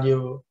critical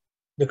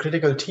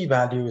t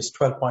value is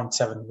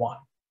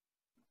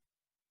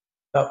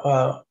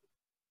 12.71.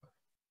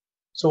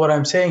 So what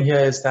I'm saying here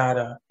is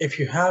that if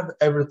you have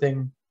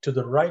everything to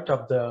the right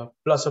of the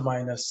plus or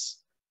minus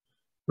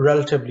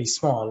relatively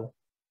small,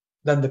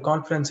 then the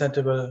confidence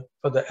interval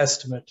for the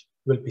estimate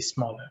will be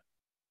smaller.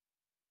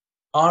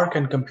 R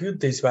can compute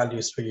these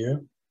values for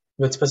you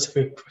with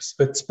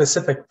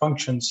specific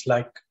functions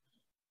like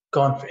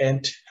conf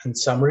int and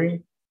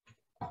summary.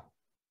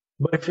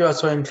 But if you are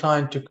so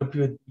inclined to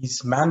compute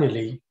these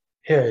manually,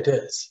 here it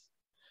is.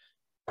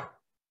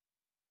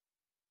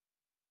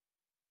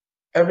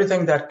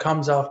 Everything that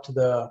comes after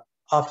the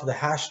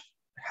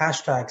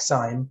hashtag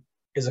sign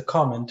is a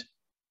comment,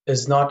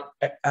 is not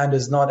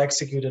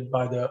executed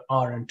by the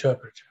R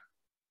interpreter.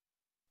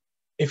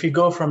 If you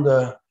go from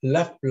the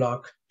left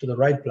block to the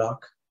right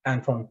block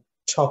and from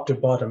top to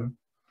bottom,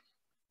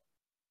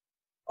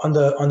 on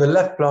the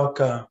left block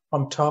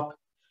from top,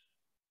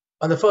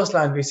 on the first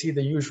line we see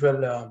the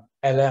usual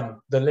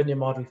LM, the linear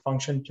model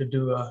function to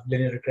do a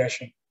linear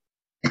regression.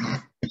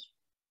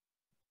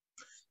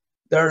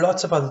 There are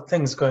lots of other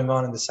things going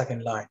on in the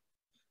second line.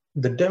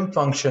 The dim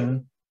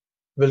function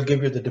will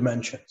give you the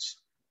dimensions.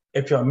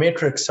 If your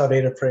matrix or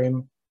data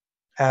frame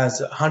has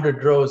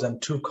 100 rows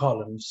and 2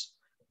 columns,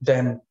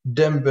 then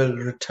dim will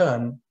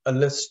return a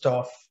list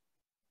of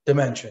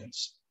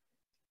dimensions.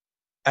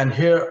 And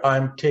here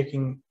I'm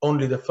taking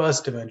only the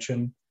first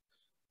dimension.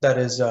 That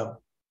is,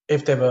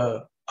 if there were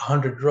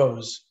 100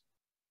 rows,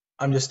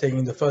 I'm just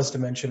taking the first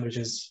dimension, which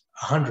is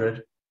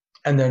 100,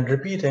 and then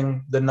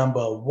repeating the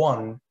number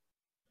 1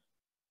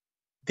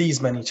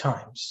 these many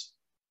times.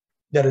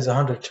 That is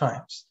 100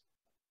 times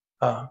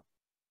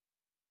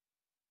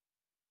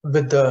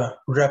with the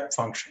rep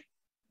function.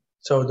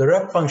 So the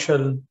rep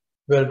function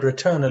will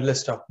return a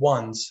list of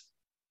ones,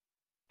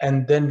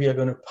 and then we are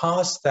going to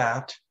pass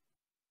that,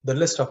 the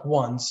list of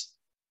ones,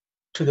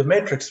 to the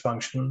matrix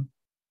function,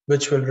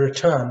 which will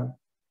return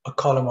a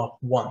column of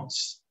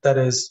ones, that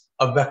is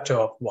a vector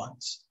of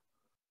ones.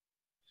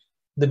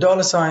 The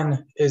dollar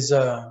sign is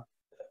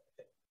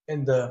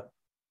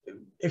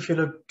if you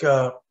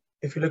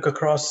look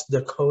across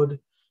the code,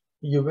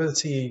 you will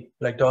see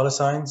like dollar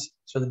signs.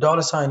 So the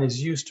dollar sign is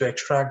used to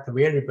extract the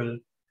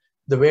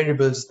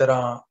variables that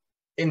are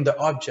in the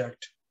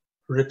object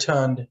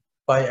returned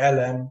by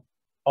LM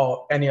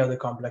or any other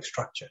complex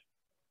structure.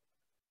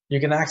 You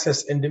can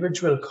access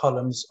individual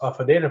columns of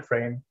a data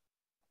frame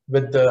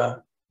with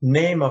the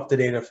name of the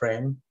data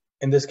frame.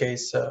 In this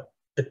case,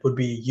 it would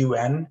be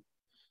UN,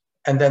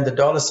 and then the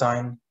dollar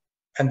sign,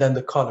 and then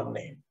the column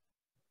name.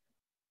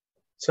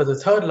 So the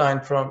third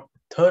line from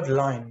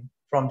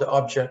the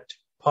object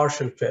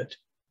partial fit,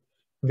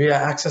 we are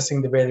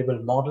accessing the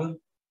variable model,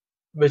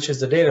 which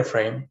is the data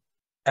frame,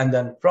 and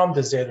then from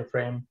this data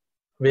frame,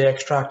 we are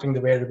extracting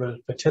the variable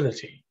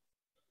fertility,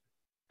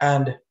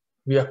 and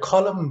we are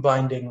column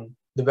binding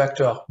the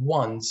vector of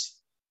ones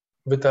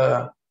with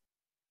the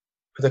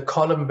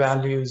column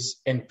values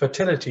in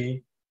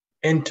fertility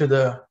into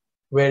the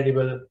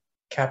variable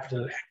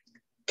capital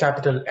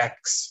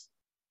X.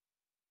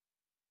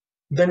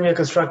 Then we are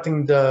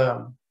constructing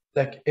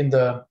like in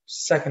the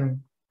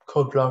second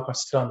code block, or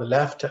still on the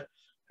left,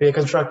 we are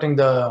constructing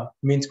the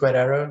mean square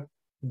error,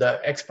 the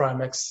X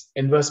prime X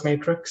inverse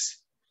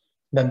matrix,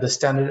 then the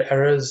standard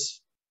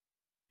errors.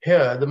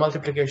 Here, the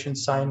multiplication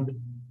sign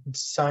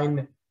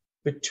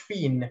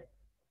between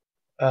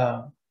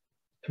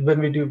when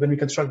we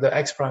construct the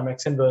X prime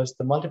X inverse,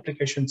 the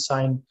multiplication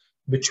sign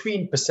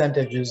between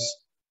percentages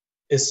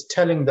is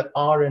telling the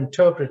R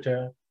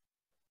interpreter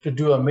to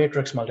do a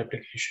matrix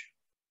multiplication.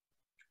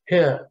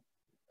 Here,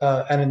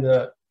 and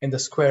in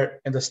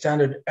the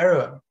standard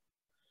error,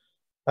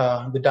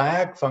 the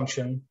diag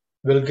function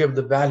will give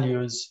the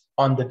values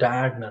on the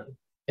diagonal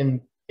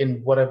in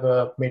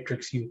whatever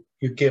matrix you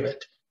give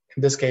it.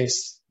 In this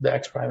case, the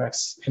X prime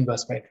X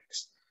inverse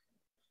matrix.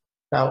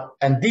 Now,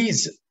 and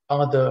these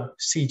are the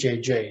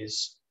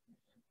CJJs.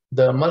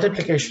 The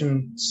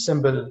multiplication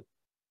symbol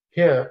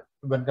here,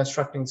 when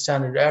constructing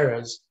standard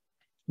errors,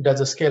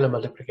 does a scalar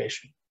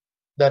multiplication.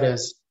 That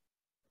is,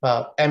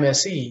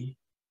 MSE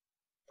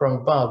from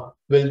above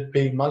will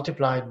be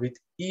multiplied with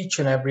each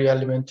and every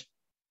element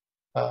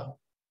of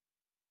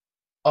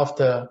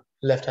the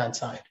left-hand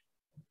side.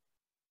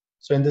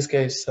 So in this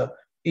case,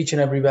 each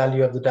and every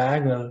value of the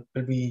diagonal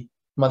will be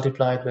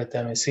multiplied with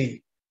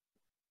MSE.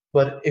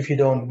 But if you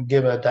don't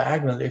give a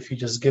diagonal, if you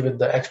just give it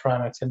the X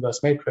prime X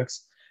inverse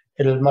matrix,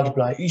 it'll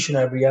multiply each and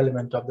every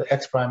element of the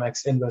X prime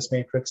X inverse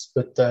matrix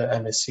with the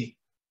MSE.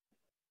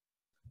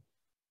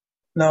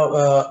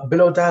 Now,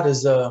 below that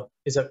is a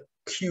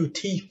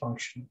QT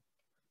function.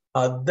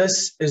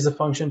 This is the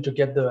function to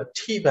get the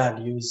T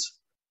values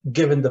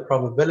given the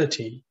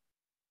probability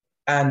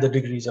and the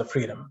degrees of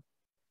freedom.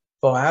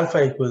 For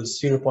alpha equals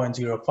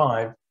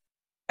 0.05,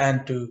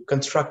 and to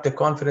construct the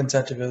confidence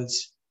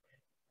intervals,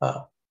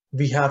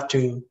 we have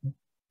to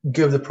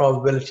give the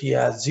probability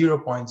as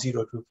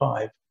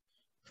 0.025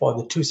 for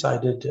the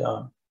two-sided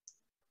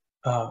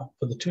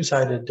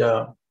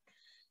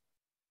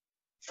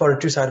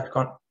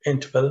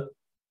interval,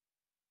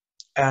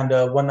 and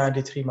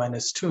 193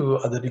 minus 2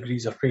 are the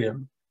degrees of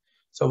freedom.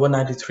 So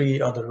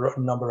 193 are the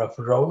number of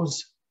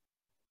rows,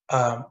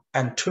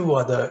 and 2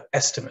 are the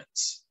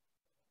estimates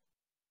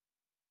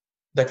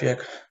that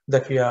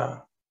we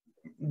are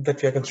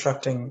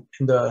constructing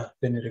in the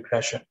linear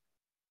regression.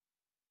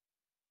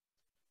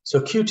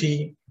 So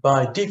Qt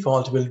by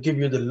default will give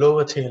you the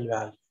lower tail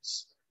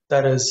values.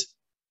 That is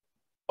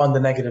on the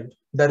negative,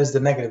 that is the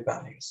negative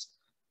values,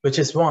 which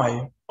is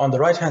why on the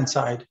right-hand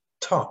side,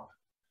 top,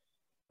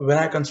 when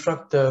I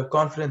construct the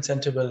confidence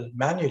interval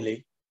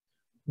manually,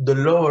 the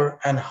lower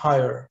and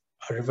higher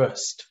are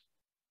reversed.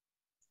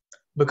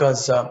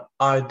 Because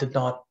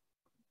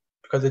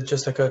because it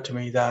just occurred to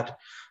me that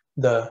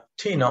the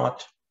T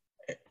naught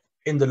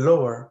in the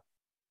lower,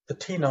 the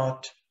T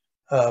naught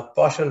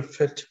partial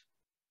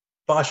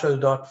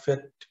dot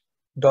fit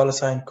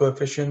 $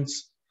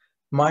 coefficients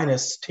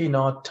minus T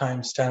naught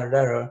times standard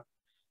error,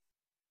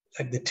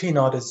 like the T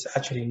naught is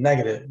actually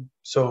negative.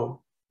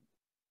 So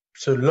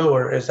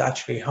lower is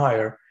actually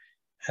higher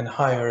and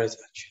higher is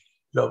actually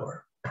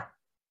lower.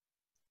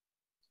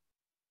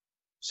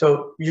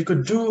 So you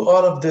could do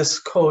all of this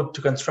code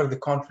to construct the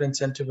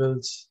confidence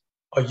intervals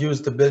or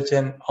use the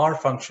built-in R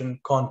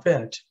function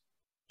confint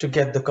to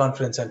get the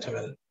confidence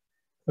interval,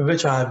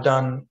 which I have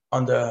done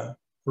on the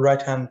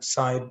right-hand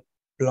side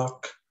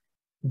block,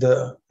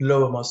 the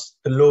lowermost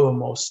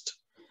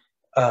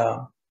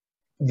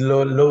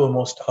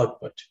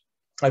output.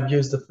 I've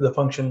used the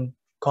function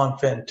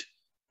confint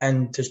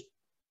and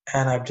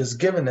I've just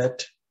given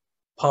it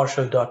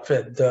partial dot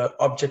fit, the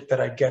object that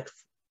I get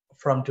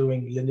from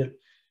doing linear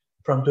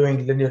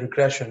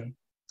regression,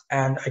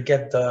 and I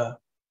get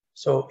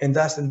so in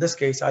this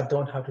case I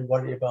don't have to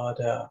worry about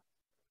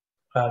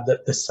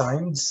the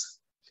signs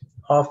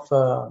of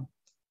the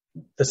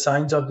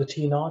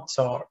T naughts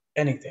or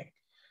anything.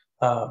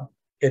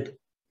 It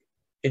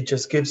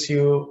just gives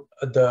you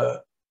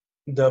the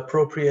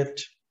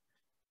appropriate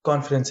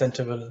confidence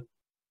interval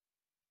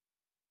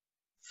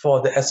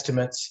for the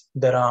estimates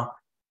that are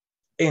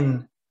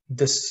in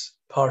this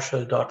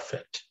partial dot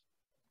fit.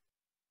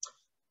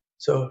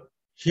 So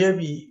here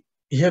we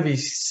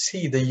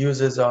see the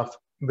uses of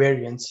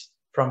variance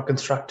from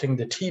constructing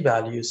the T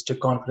values to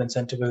confidence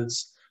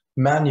intervals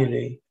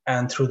manually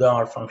and through the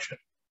R function.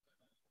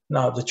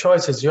 Now the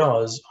choice is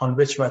yours on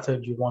which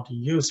method you want to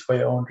use for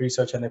your own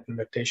research and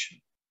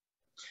implementation.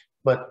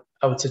 But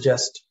I would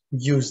suggest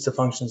use the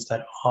functions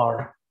that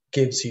R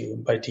gives you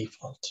by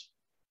default.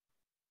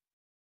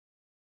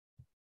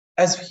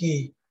 As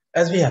we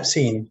have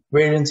seen,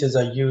 variances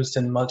are used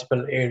in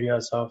multiple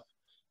areas of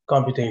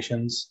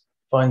computations.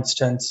 For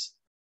instance,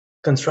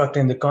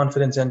 constructing the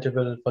confidence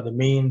interval for the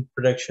mean,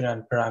 prediction,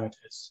 and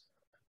parameters.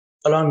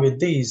 Along with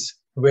these,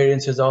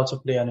 variances also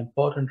play an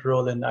important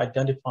role in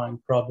identifying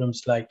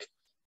problems like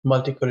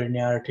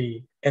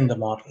multicollinearity in the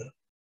model.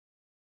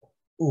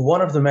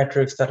 One of the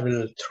metrics that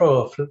will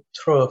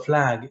throw a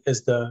flag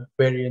is the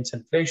variance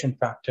inflation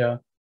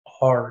factor,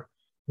 or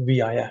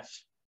VIF.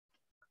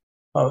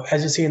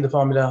 As you see in the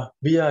formula,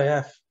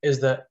 VIF is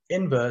the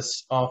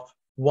inverse of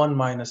 1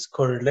 minus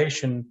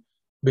correlation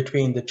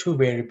between two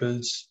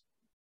variables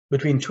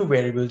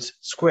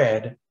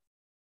squared,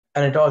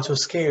 and it also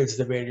scales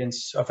the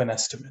variance of an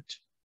estimate.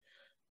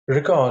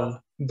 Recall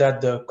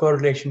that the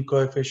correlation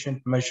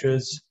coefficient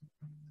measures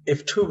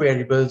if two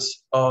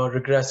variables or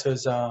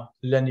regressors are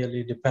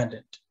linearly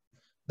dependent.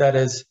 That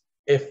is,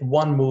 if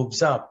one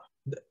moves up,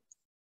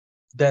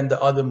 then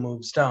the other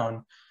moves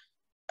down,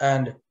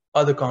 and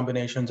other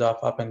combinations of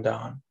up and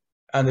down.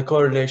 And the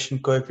correlation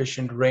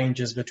coefficient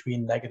ranges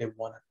between -1 and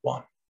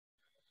 1.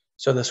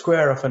 So the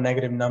square of a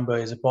negative number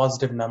is a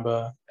positive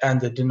number, and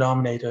the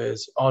denominator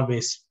is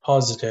always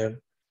positive,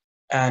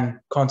 and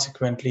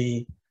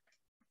consequently,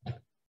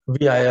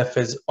 VIF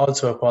is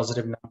also a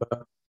positive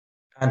number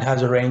and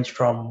has a range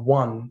from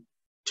 1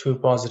 to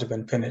positive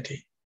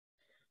infinity.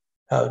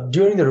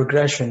 During the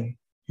regression,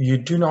 you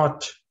do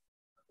not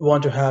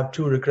want to have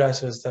two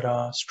regressors that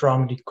are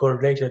strongly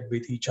correlated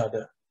with each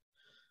other,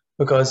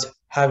 because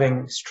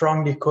having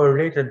strongly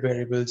correlated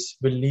variables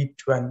will lead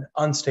to an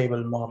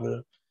unstable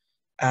model,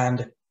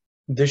 and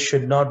this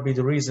should not be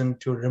the reason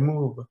to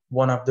remove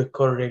one of the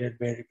correlated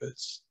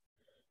variables.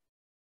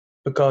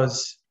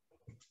 Because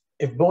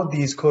if both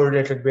these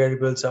correlated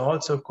variables are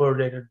also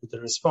correlated with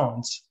the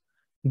response,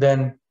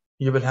 then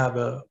you will have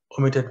a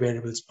omitted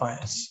variables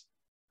bias.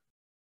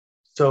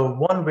 So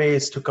one way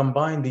is to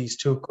combine these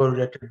two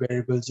correlated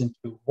variables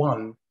into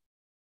one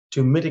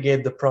to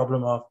mitigate the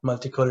problem of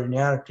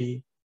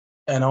multicollinearity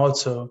and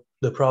also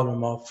the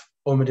problem of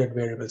omitted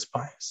variables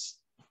bias.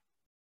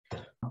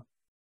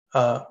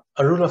 A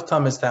rule of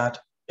thumb is that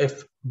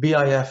if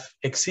BIF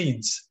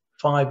exceeds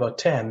 5 or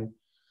 10,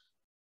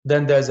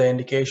 then there's an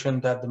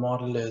indication that the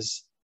model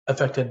is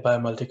affected by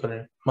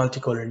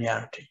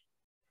multicollinearity.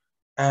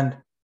 And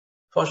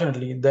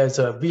fortunately, there's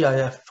a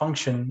VIF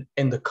function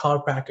in the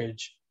CAR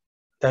package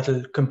that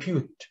will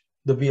compute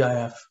the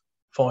VIF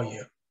for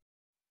you.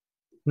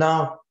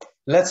 Now,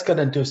 let's get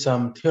into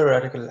some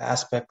theoretical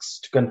aspects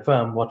to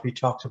confirm what we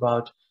talked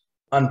about,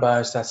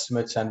 unbiased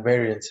estimates and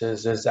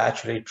variances, is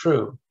actually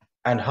true,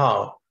 and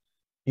how,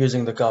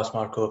 using the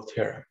Gauss-Markov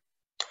theorem.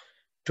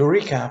 To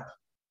recap,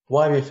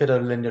 why we fit a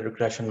linear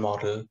regression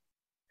model,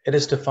 it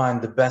is to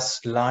find the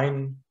best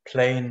line,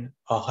 plane,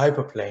 or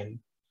hyperplane,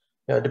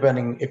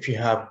 depending if you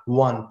have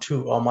one,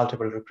 two, or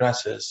multiple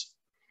regressors,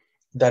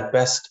 that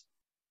best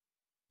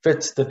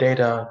fits the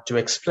data to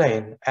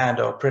explain and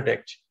or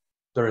predict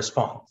the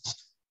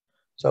response.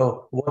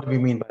 So what do we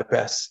mean by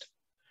best?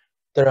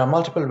 There are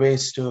multiple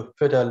ways to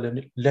fit a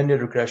linear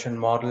regression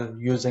model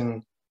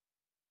using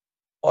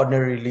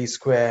ordinary least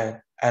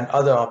square and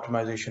other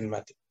optimization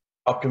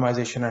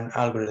and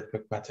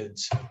algorithmic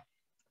methods.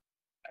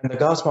 And the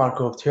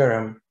Gauss-Markov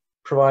theorem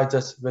provides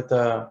us with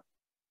a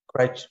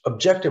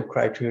objective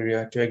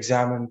criteria to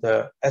examine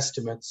the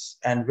estimates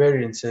and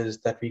variances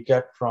that we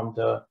get from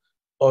the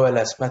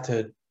OLS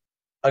method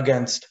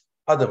against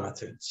other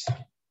methods.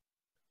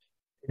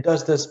 It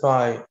does this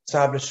by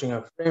establishing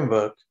a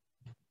framework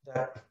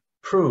that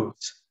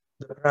proves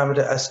the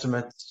parameter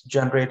estimates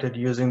generated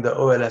using the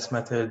OLS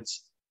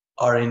methods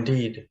are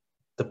indeed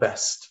the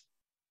best.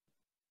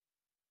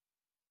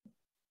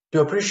 To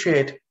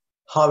appreciate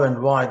how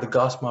and why the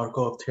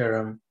Gauss-Markov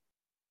theorem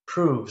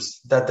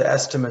proves that the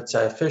estimates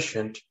are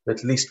efficient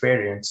with least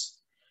variance,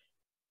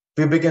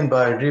 we begin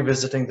by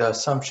revisiting the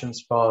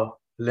assumptions for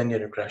linear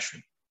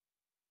regression.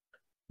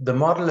 The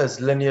model is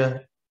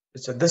linear,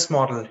 so this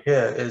model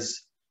here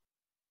is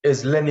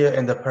linear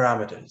in the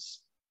parameters,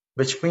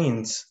 which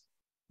means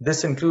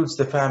this includes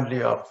the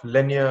family of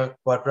linear,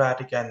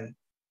 quadratic, and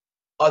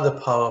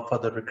other power for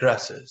the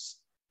regressors.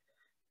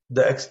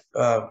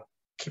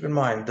 Keep in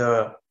mind,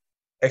 the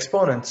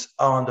exponents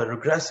are on the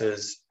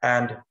regressors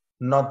and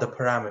not the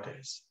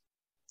parameters.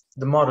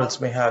 The models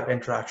may have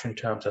interaction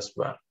terms as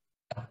well.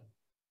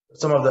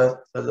 Some of to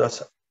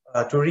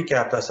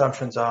recap, the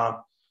assumptions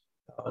are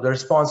the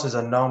responses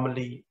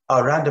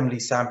are randomly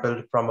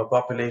sampled from a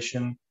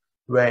population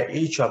where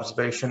each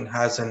observation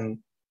has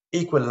an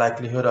equal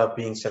likelihood of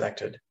being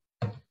selected.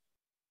 The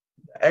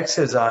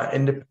X's are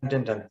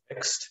independent and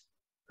fixed.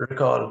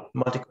 Recall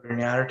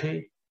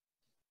multicollinearity.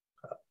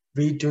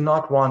 We do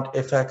not want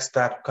effects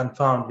that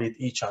confound with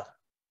each other.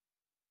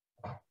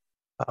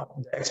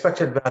 The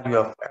expected value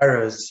of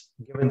errors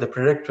given the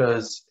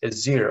predictors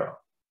is 0,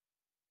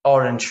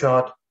 or in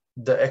short,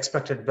 the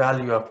expected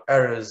value of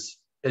errors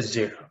is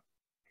 0.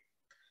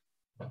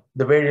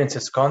 The variance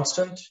is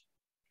constant.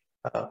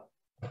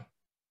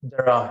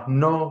 There are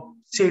no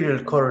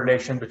serial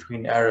correlation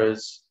between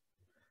errors.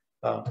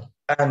 And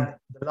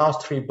the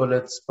last 3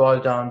 bullets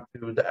boil down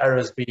to the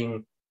errors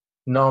being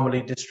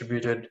normally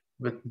distributed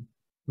with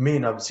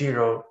mean of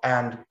 0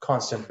 and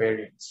constant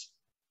variance.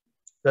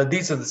 Now,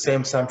 these are the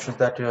same assumptions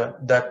that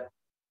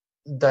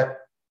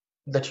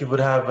you would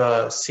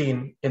have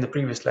seen in the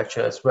previous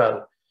lecture as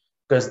well,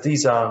 because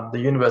these are the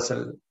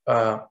universal,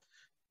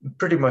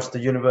 pretty much the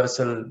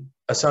universal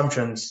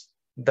assumptions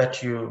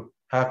that you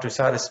have to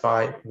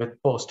satisfy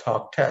with post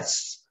hoc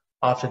tests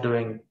after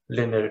doing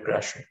linear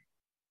regression.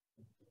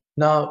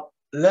 Now,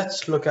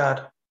 let's look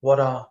at what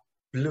are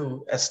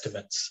blue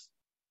estimates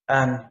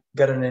and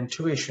get an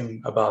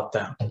intuition about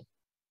them.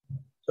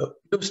 So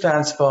blue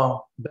stands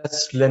for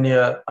best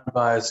linear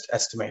unbiased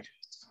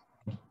estimators.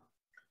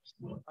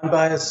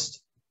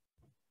 Unbiased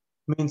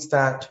means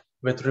that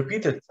with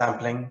repeated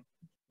sampling,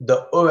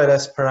 the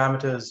OLS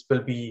parameters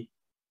will be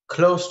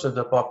close to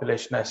the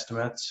population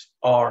estimates,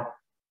 or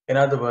in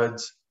other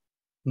words,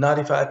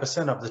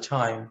 95% of the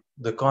time,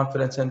 the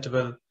confidence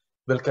interval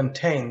will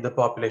contain the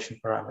population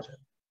parameter.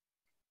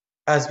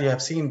 As we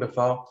have seen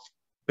before,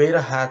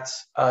 beta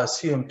hats are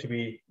assumed to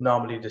be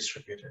normally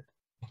distributed.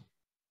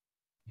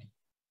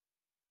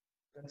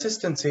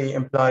 Consistency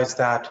implies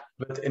that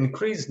with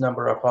increased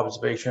number of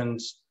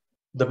observations,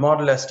 the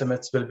model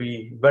estimates will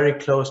be very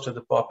close to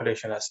the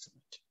population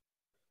estimate.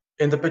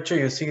 In the picture,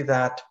 you see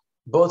that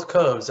both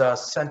curves are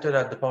centered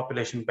at the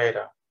population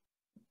beta.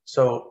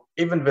 So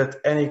even with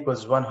n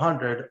equals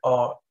 100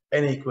 or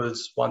n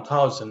equals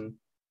 1000,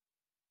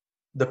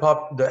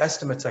 the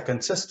estimates are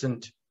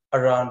consistent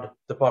around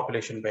the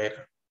population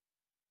beta.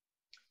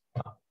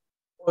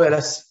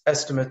 OLS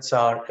estimates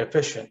are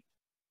efficient.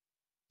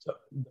 So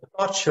the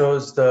plot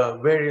shows the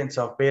variance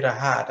of beta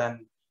hat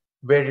and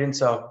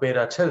variance of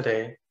beta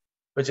tilde,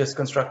 which is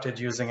constructed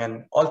using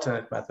an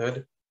alternate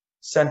method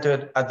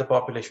centered at the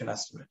population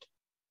estimate.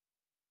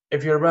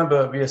 If you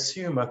remember, we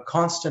assume a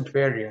constant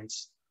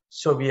variance,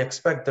 so we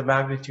expect the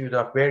magnitude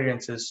of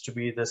variances to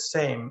be the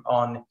same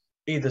on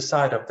either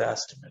side of the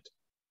estimate.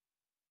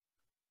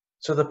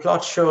 So the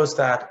plot shows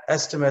that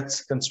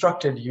estimates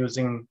constructed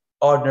using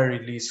ordinary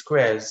least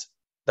squares,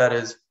 that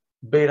is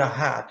beta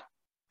hat,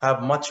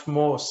 have much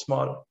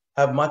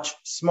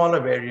smaller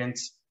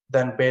variance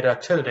than beta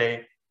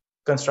tilde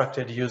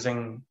constructed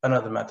using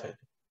another method.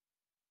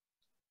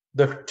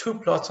 The 2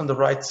 plots on the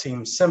right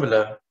seem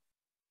similar,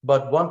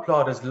 but one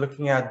plot is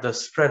looking at the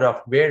spread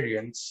of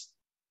variance,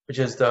 which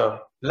is the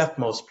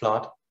leftmost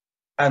plot,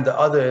 and the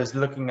other is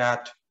looking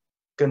at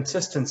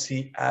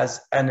consistency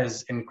as n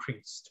is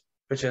increased,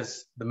 which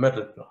is the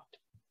middle plot.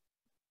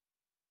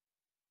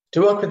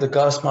 To work with the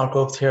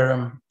Gauss-Markov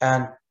theorem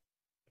and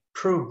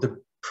prove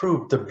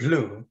the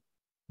blue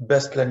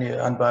best linear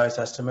unbiased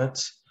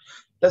estimates,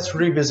 let's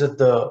revisit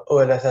the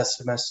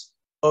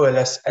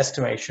OLS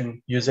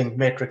estimation using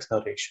matrix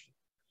notation.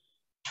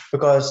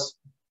 Because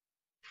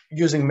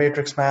using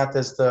matrix math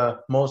is the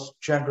most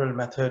general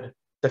method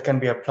that can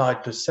be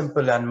applied to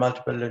simple and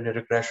multiple linear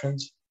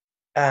regressions,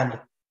 and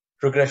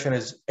regression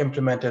is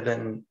implemented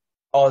in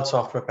all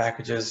software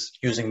packages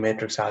using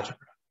matrix algebra.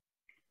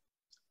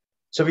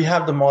 So we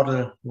have the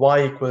model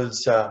y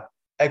equals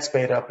x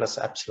beta plus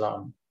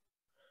epsilon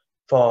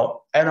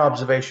for n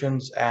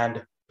observations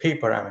and p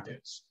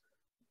parameters.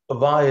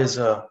 Y is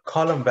a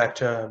column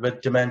vector with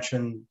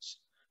dimensions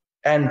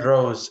n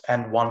rows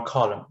and 1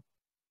 column.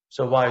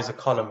 So y is a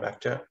column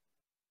vector.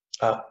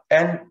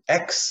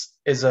 Nx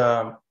is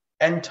a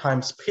n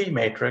times p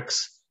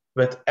matrix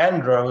with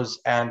n rows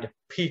and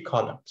p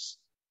columns.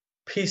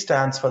 P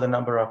stands for the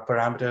number of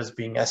parameters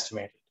being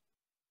estimated.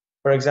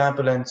 For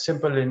example, in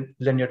simple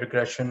linear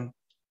regression,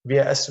 we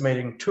are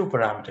estimating 2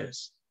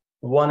 parameters,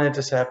 one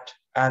intercept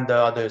and the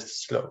other is the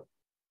slope.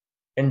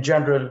 In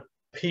general,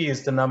 p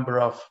is the number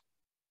of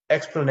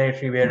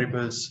explanatory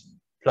variables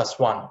plus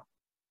 1.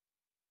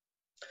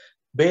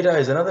 Beta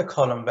is another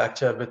column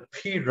vector with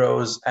p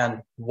rows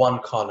and 1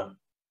 column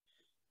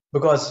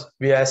because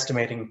we are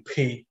estimating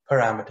p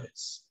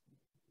parameters.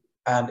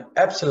 And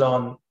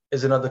epsilon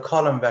is another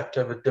column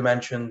vector with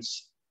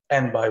dimensions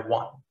n by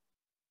 1.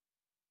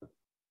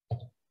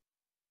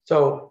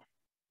 So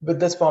with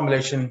this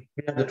formulation,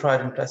 we have the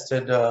tried and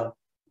tested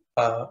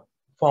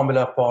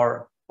formula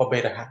for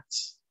beta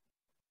hats.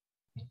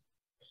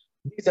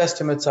 These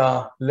estimates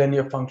are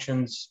linear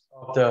functions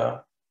of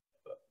the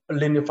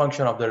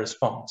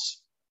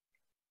response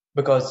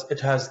because it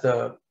has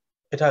the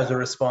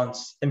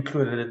response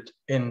included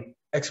in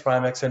x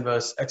prime x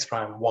inverse x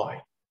prime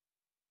y.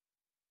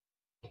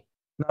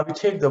 Now we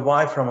take the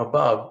y from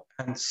above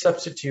and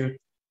substitute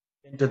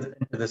into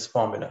this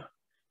formula,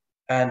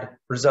 and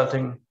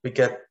resulting we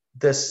get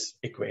this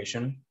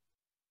equation.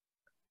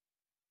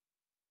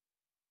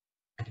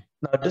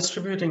 Now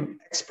distributing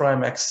x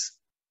prime x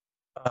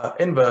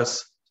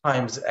inverse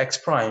times x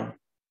prime,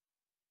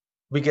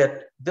 we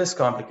get this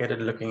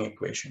complicated looking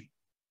equation.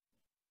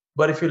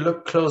 But if you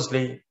look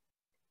closely,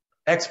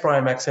 x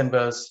prime x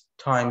inverse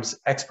times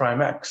x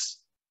prime x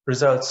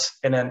results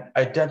in an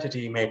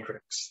identity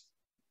matrix.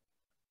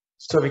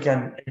 So we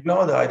can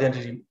ignore the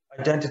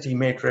identity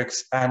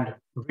matrix and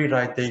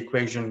rewrite the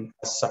equation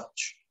as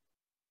such,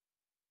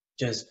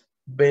 which is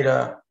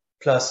beta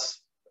plus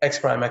x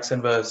prime x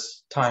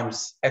inverse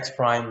times x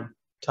prime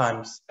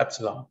times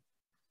epsilon.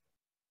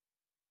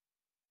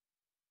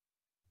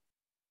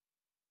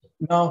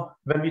 Now,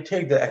 when we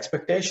take the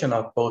expectation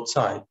of both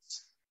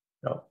sides,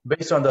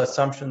 based on the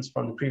assumptions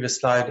from the previous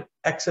slide,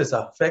 x's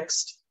are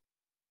fixed,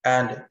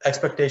 and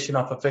expectation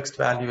of a fixed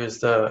value is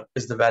the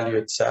value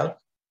itself,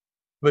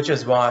 which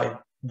is why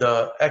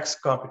the x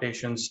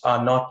computations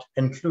are not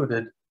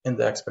included in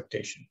the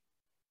expectation.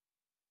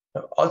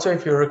 Also,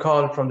 if you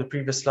recall from the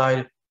previous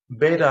slide,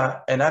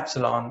 beta and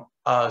epsilon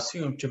are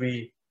assumed to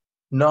be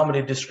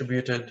normally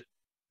distributed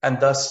and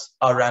thus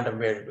are random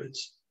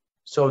variables.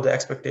 So the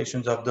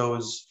expectations of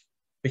those,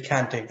 we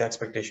can't take the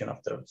expectation of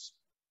those.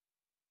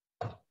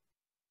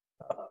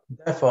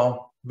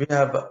 Therefore, we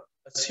have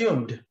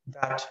assumed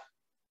that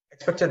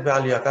expected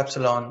value of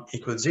epsilon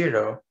equals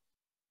 0,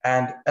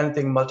 and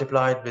anything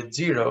multiplied with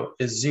 0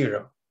 is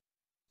 0.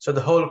 So the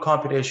whole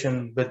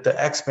computation with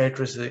the x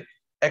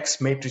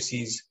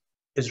matrices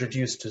is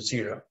reduced to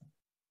 0.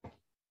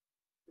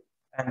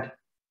 And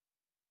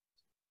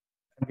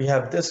we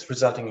have this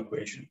resulting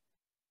equation.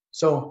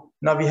 So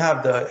now we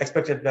have the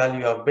expected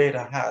value of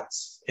beta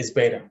hats is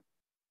beta.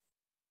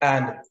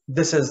 And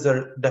this is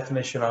the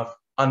definition of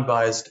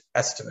unbiased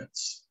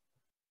estimates.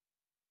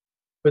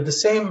 With the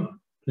same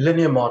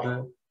linear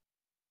model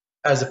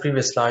as the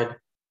previous slide,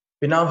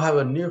 we now have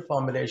a new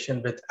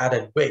formulation with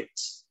added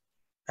weights.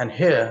 And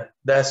here,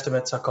 the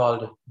estimates are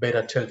called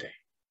beta tilde.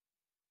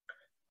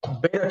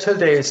 Beta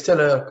tilde is still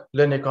a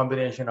linear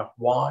combination of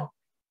y,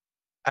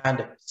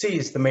 and C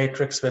is the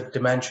matrix with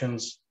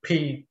dimensions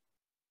p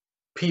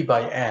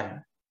by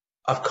n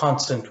of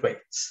constant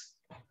weights.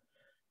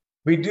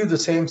 We do the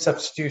same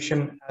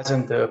substitution as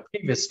in the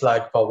previous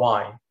slide for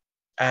y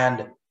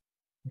and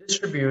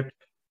distribute,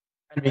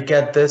 and we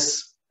get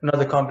this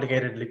another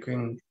complicated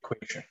looking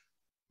equation.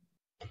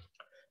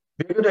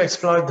 We're going to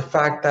exploit the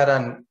fact that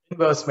an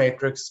inverse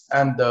matrix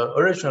and the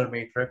original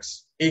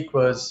matrix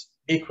equals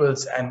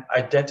an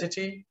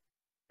identity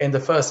in the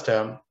first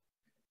term.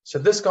 So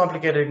this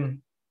complicated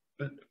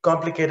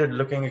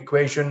looking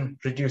equation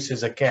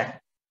reduces again.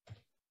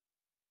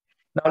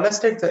 Now let's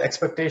take the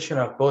expectation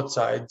of both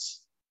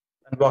sides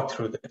and walk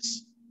through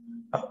this.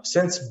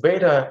 Since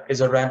beta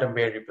is a random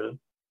variable,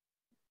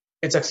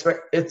 its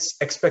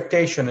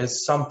expectation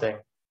is something,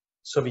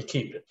 so we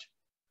keep it.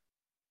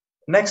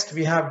 Next,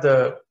 we have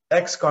the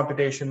x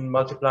computation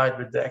multiplied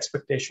with the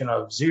expectation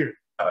of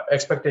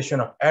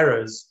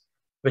errors,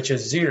 which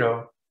is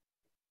 0,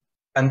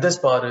 and this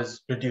part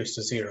is reduced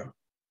to 0.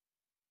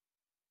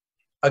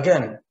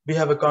 Again, we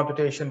have a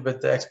computation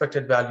with the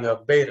expected value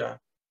of beta,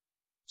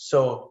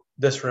 so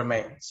this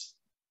remains.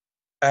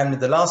 And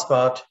the last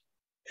part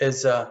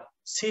is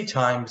c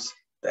times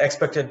the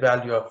expected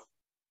value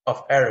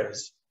of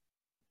errors.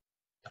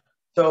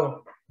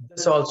 So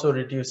this also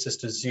reduces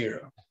to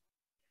 0.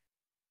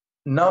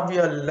 Now we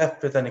are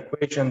left with an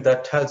equation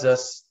that tells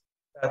us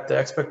that the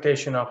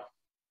expectation of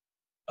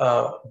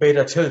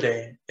beta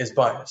tilde is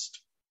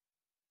biased.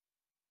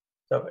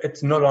 So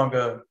it's no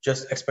longer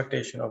just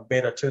expectation of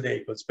beta tilde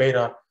equals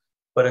beta,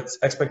 but it's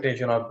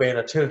expectation of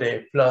beta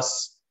tilde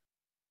plus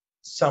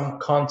some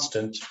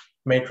constant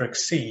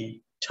matrix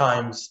C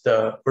times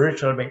the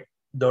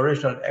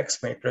original X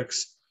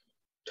matrix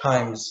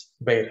times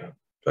beta.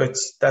 So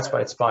that's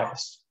why it's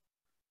biased.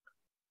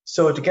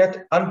 So to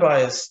get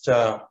unbiased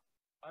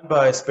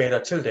beta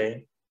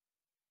tilde,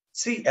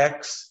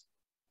 Cx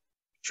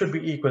should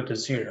be equal to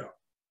 0.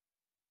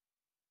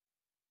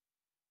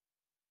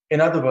 In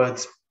other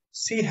words,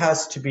 C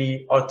has to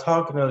be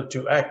orthogonal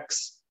to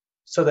X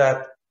so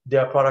that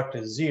their product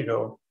is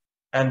 0,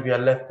 and we are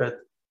left with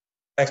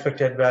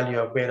expected value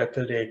of beta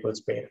tilde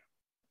equals beta.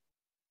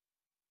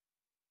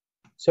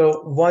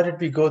 So why did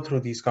we go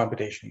through these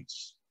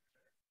computations?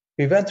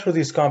 We went through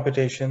these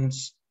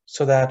computations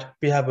so that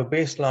we have a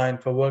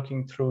baseline for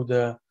working through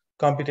the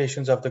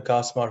computations of the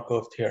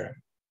Gauss-Markov theorem.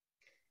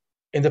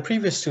 In the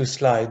previous 2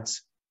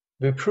 slides,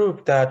 we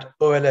proved that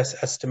OLS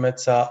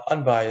estimates are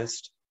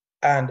unbiased,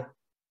 and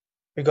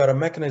we got a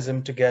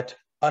mechanism to get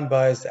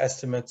unbiased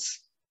estimates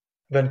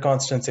when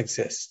constants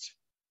exist.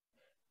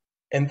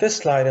 In this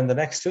slide and the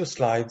next 2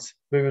 slides,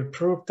 we will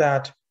prove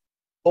that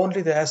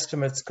only the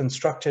estimates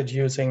constructed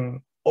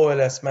using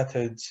OLS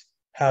methods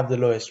have the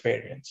lowest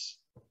variance.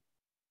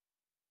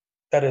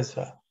 That is,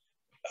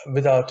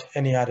 without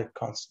any added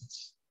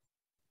constants.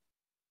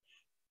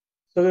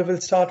 So we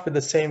will start with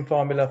the same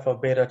formula for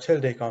beta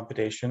tilde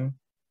computation,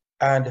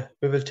 and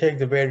we will take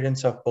the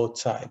variance of both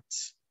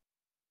sides.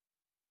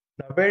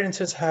 Now,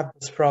 variances have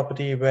this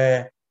property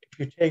where if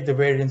you take the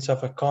variance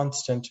of a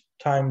constant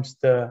times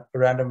the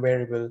random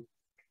variable,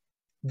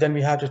 then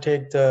we have to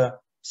take the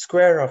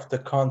square of the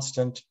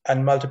constant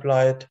and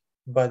multiply it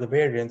by the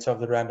variance of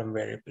the random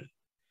variable.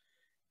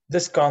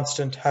 This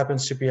constant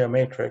happens to be a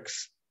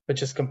matrix,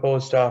 which is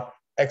composed of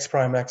x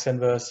prime x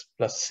inverse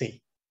plus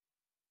c.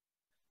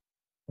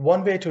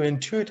 One way to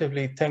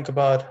intuitively think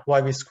about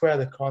why we square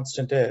the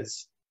constant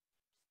is,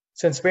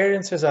 since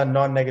variances are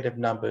non-negative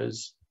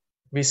numbers,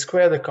 we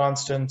square the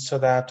constant so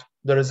that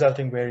the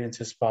resulting variance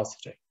is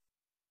positive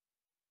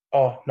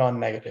or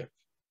non-negative.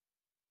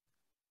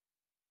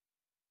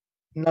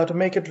 Now, to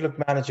make it look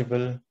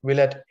manageable, we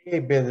let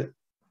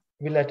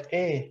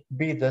A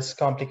be this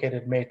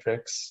complicated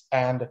matrix,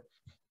 and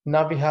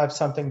now we have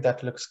something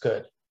that looks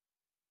good.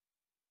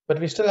 But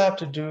we still have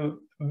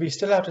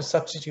to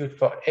substitute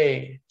for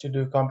A to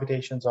do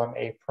computations on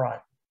A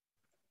prime.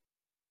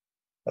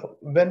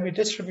 When we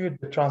distribute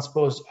the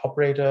transpose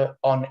operator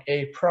on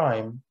A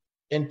prime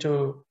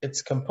into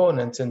its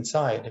components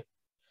inside,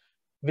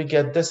 we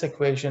get this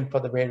equation for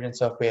the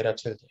variance of beta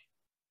tilde.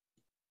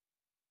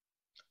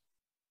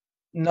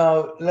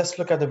 Now, let's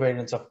look at the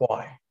variance of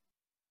Y.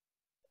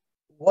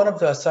 One of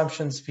the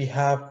assumptions we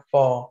have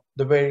for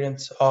the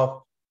variance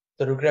of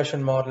the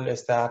regression model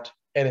is that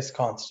it is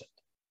constant.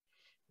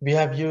 We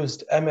have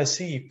used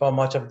MSE for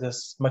much of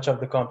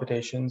the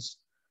computations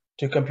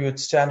to compute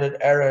standard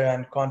error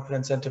and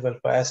confidence interval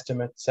for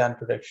estimates and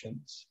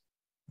predictions.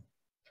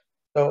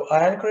 So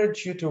I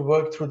encourage you to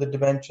work through the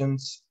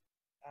dimensions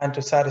and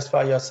to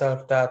satisfy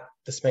yourself that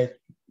this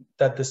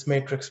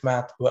matrix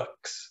math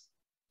works.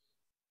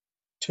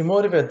 To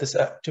motivate this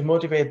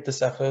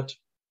effort,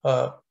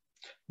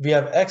 we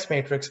have X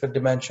matrix with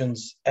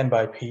dimensions n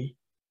by p,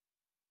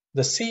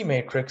 the C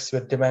matrix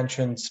with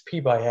dimensions p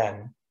by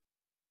n,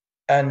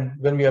 and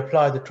when we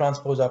apply the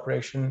transpose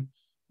operation,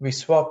 we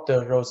swap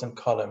the rows and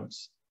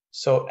columns.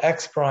 So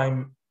X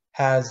prime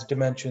has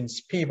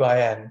dimensions p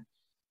by n,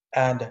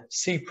 and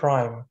C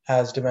prime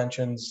has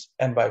dimensions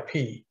n by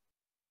p.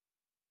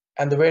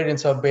 And the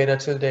variance of beta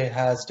tilde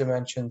has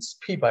dimensions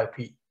p by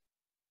p.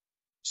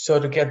 So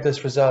to get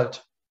this result,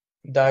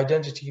 the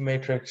identity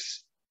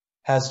matrix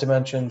has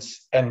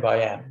dimensions n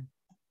by n.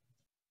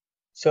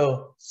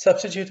 So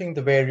substituting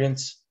the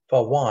variance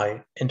for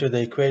Y into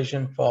the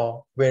equation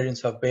for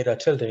variance of beta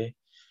tilde,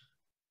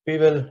 we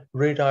will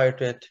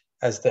rewrite it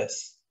as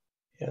this.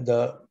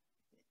 The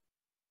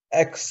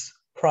x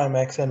prime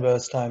x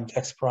inverse times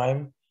x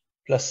prime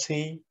plus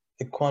c,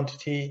 the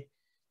quantity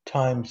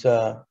times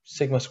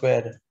sigma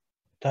squared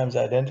times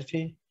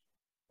identity,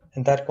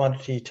 and that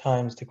quantity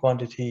times the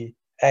quantity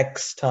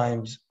x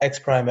times x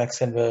prime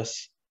x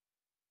inverse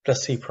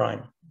plus c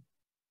prime.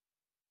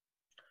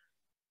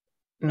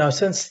 Now,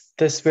 since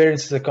this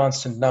variance is a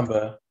constant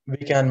number, we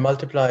can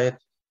multiply it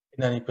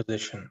in any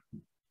position.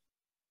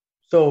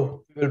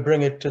 So we will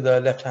bring it to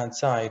the left-hand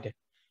side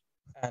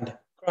and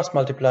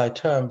cross-multiply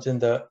terms in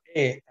the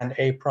A and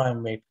A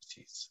prime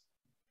matrices.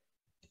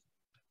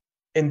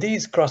 In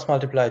these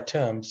cross-multiplied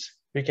terms,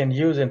 we can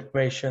use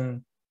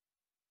information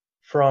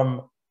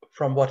from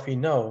what we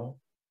know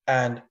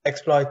and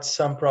exploit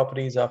some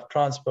properties of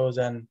transpose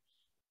and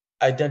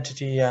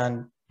identity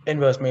and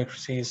inverse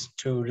matrices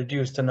to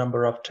reduce the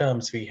number of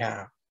terms we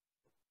have.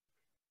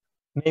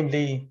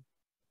 Namely,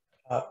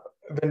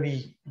 when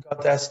we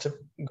got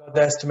the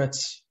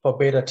estimates for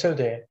beta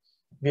tilde,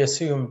 we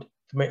assumed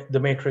the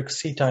matrix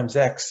C times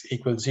X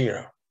equals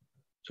 0.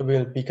 So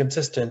we'll be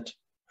consistent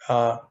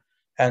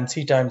and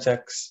C times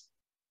X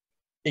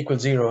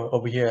equals 0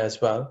 over here as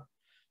well.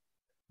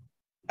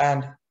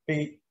 And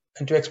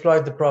to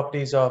exploit the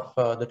properties of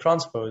the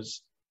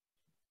transpose,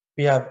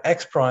 we have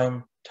X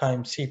prime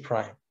times C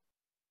prime.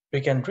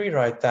 We can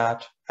rewrite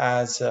that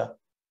as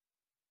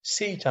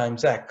C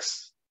times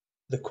X,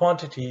 the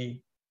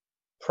quantity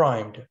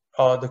primed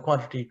or the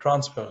quantity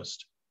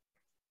transposed.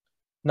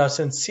 Now,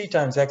 since C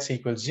times X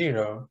equals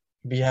 0,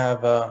 we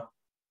have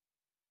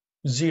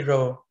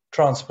 0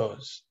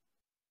 transpose,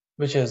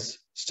 which is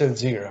still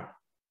 0.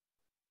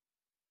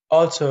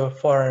 Also,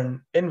 for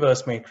an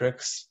inverse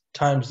matrix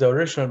times the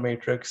original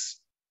matrix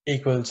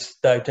equals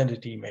the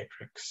identity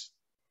matrix.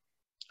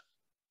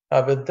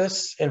 With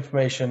this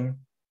information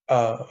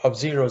of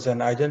zeros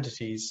and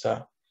identities,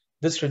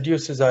 this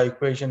reduces our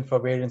equation for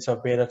variance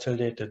of beta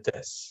tilde to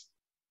this.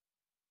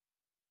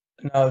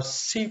 Now,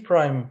 C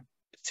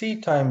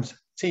times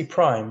C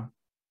prime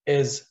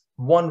is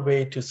one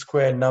way to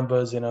square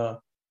numbers in a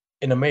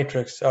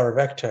matrix or a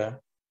vector,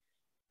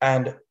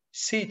 and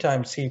C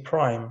times C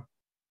prime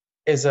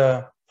is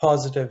a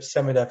positive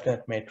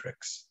semi-definite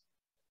matrix,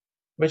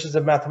 which is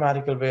a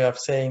mathematical way of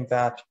saying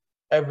that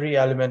every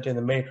element in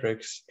the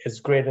matrix is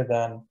greater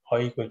than or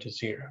equal to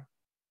 0.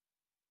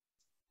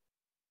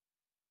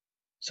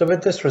 So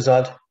with this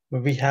result,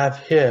 we have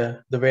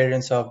here the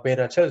variance of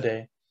beta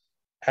tilde,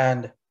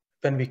 and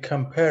when we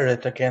compare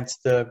it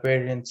against the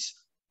variance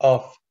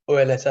of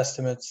OLS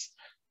estimates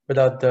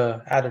without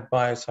the added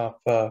bias of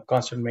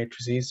constant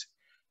matrices,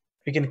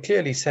 we can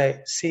clearly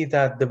see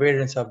that the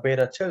variance of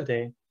beta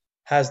tilde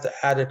has the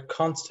added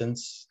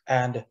constants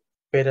and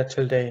beta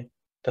tilde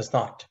does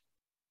not.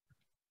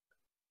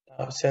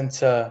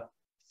 Since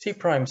C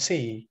prime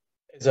C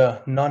is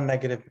a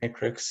non-negative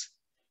matrix,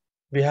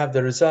 we have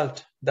the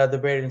result that the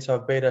variance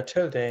of beta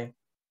tilde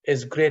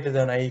is greater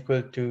than or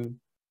equal to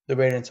the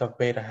variance of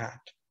beta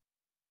hat.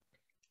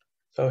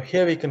 So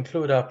here we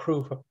conclude our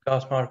proof of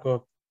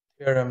Gauss-Markov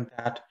theorem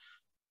that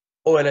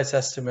OLS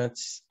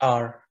estimates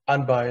are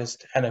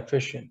unbiased and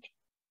efficient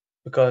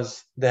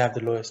because they have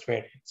the lowest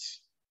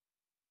variance.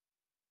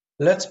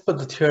 Let's put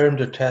the theorem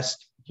to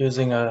test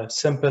using a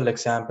simple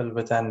example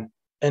with an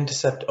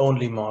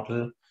intercept-only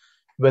model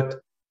with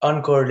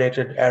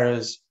uncorrelated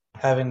errors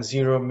having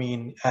 0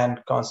 mean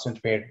and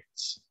constant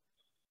variance.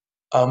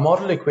 Our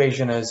model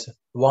equation is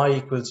y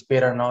equals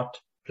beta naught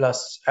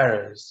plus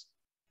errors,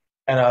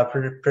 and our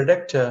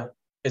predictor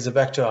is a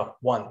vector of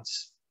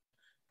 1s.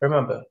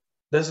 Remember,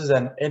 this is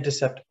an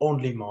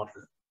intercept-only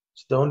model,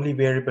 so the only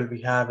variable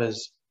we have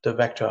is the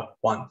vector of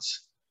 1s.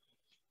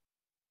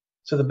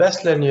 So the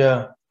best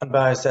linear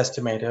unbiased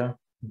estimator,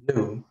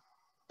 blue,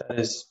 that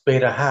is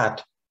beta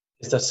hat,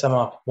 is the sum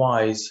of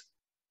y's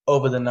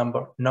over the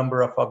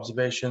number of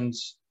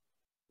observations,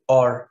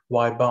 or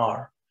y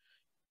bar,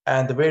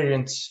 and the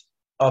variance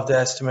of the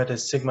estimate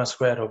is sigma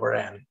squared over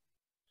n.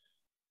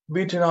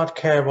 We do not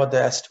care what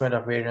the estimate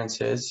of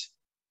variance is,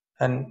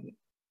 and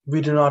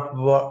we do not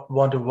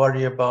want to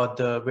worry about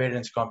the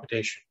variance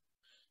computation,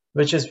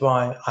 which is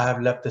why I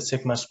have left the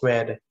sigma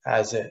squared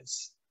as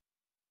is.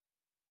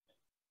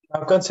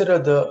 Now consider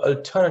the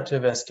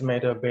alternative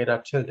estimator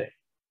beta tilde,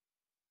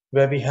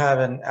 where we have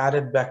an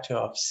added vector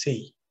of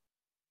c.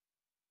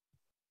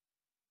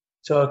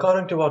 So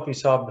according to what we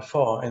saw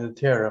before in the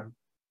theorem,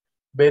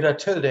 beta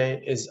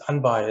tilde is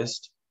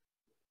unbiased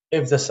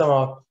if the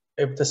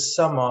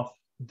sum of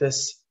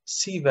this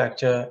c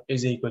vector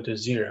is equal to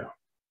 0.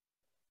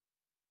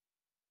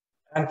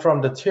 And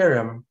from the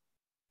theorem,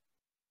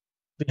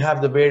 we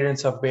have the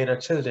variance of beta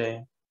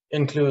tilde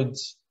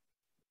includes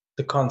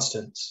the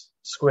constants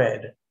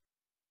squared.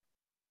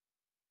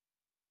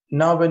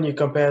 Now when you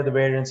compare the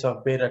variance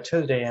of beta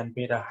tilde and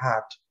beta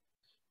hat,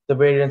 the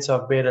variance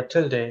of beta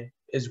tilde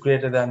is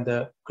greater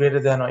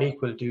than or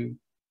equal to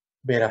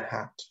beta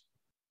hat.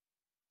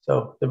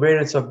 So the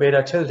variance of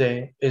beta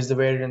tilde is the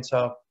variance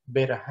of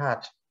beta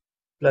hat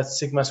plus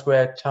sigma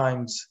squared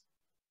times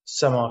the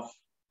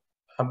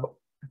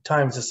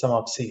sum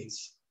of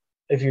c's,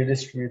 if you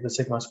distribute the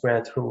sigma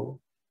squared through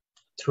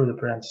the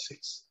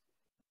parentheses.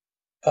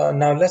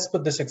 Now let's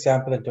put this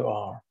example into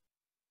R.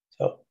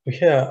 So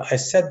here I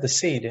set the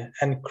seed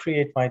and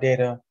create my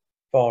data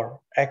for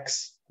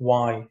X,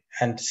 Y,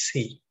 and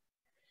C.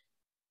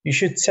 You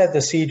should set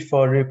the seed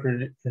for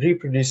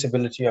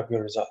reproducibility of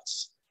your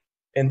results.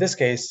 In this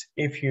case,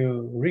 if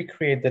you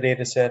recreate the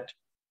data set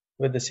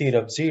with the seed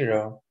of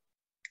 0,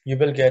 you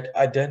will get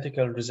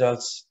identical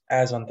results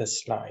as on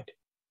this slide.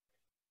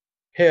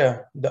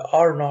 Here, the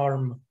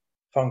R-norm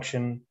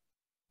function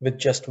with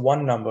just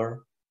one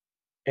number,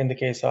 in the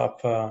case of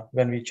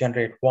when we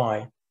generate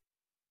Y,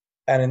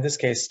 and in this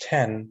case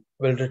 10,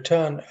 will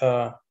return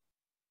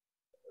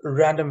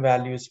random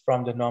values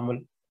from the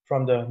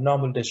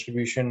normal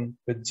distribution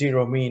with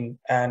 0 mean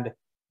and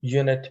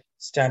unit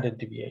standard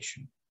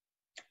deviation.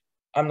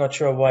 I'm not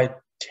sure why it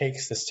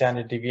takes the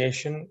standard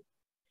deviation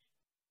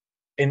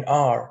in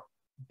R,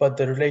 but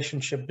the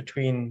relationship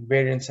between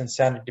variance and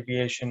standard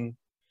deviation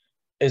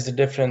is the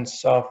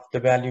difference of the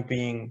value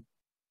being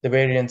the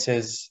variance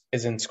is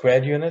in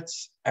squared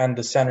units and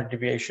the standard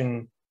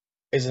deviation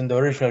is in the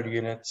original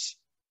units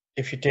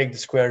if you take the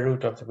square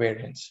root of the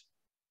variance.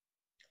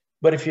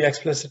 But if you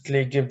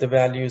explicitly give the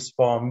values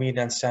for mean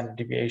and standard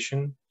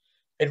deviation,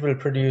 it will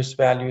produce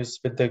values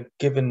with the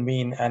given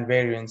mean and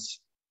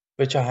variance,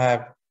 which I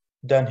have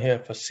done here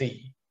for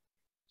C.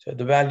 So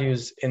the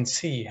values in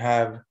C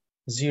have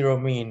 0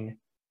 mean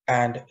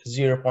and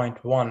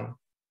 0.1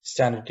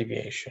 standard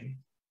deviation.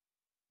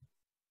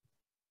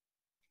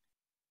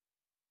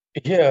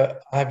 Here,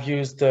 I've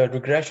used the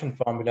regression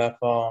formula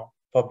for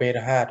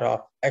beta hat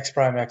of x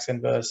prime x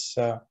inverse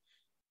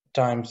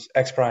times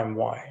x prime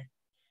y.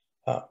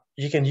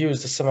 You can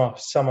use the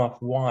sum of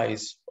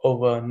y's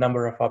over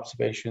number of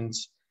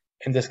observations,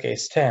 in this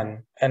case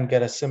 10, and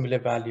get a similar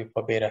value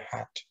for beta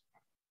hat.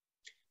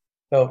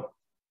 So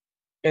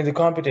in the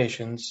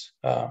computations,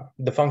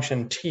 the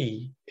function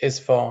t is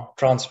for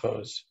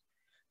transpose.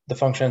 The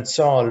function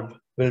solve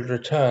will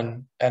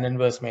return an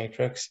inverse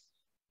matrix,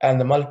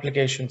 and the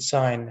multiplication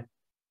sign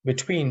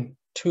between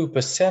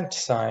 2%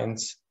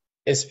 signs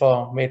is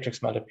for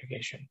matrix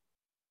multiplication.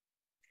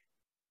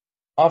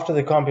 After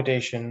the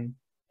computation,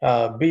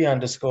 b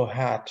underscore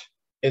hat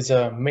is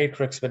a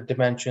matrix with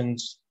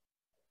dimensions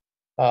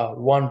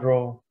 1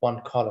 row,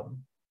 1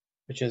 column,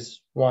 which is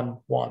 1,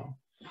 1,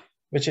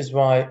 which is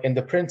why in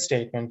the print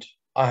statement,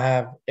 I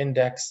have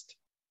indexed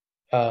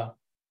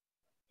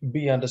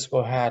b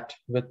underscore hat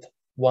with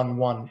 1,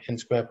 1 in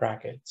square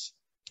brackets.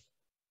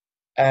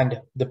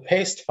 And the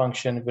paste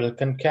function will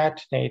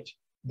concatenate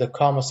the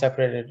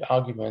comma-separated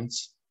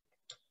arguments.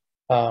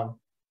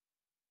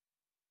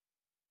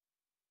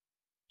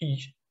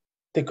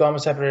 The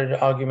comma-separated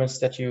arguments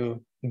that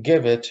you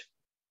give it,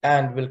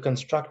 and will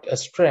construct a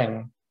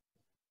string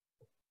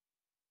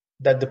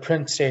that the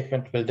print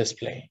statement will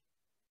display.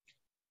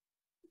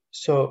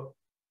 So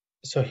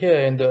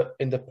here in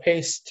the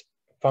paste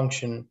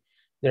function,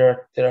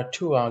 there are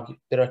two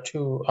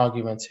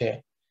arguments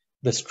here.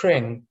 The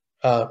string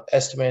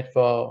estimate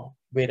for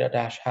beta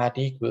dash hat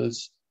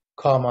equals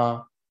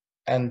comma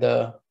and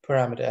the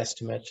parameter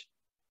estimate,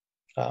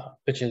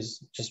 which is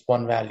just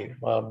one value,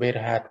 beta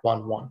hat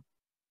 1, 1.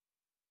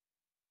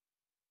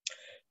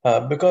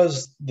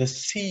 Because the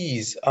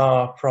C's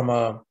are from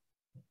a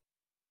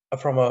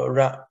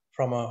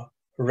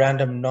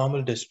random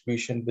normal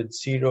distribution with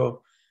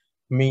 0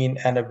 mean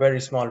and a very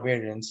small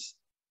variance,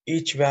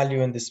 each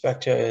value in this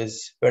vector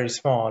is very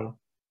small,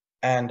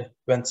 and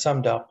when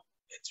summed up,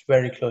 it's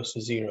very close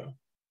to 0.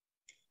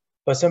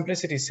 For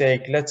simplicity's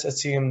sake, let's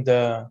assume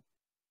the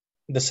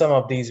sum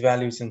of these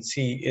values in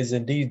C is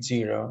indeed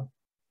 0,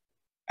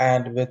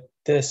 and with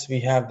this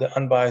we have the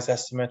unbiased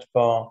estimate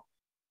for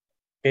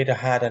beta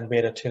hat and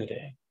beta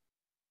tilde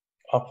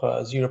of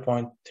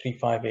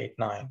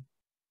 0.3589.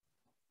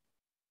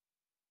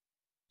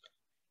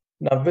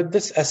 Now with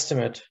this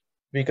estimate,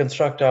 we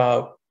construct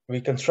our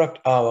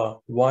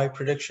y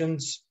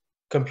predictions,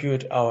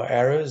 compute our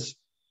errors,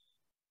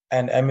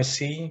 and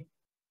MSE,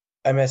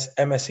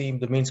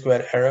 the mean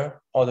squared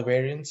error or the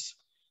variance,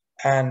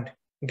 and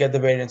get the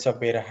variance of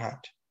beta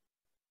hat.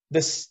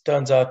 This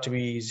turns out to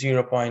be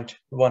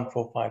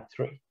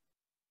 0.1453.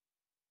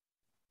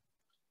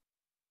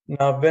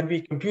 Now, when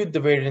we compute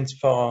the variance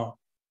for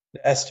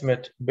the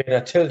estimate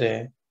beta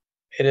tilde,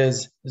 it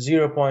is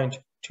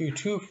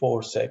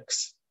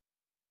 0.2246,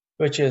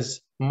 which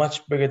is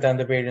much bigger than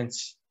the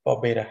variance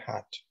for beta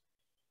hat.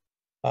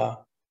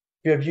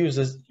 We have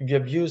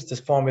used this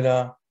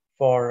formula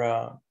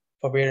for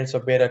variance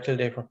of beta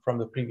tilde from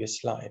the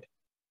previous slide.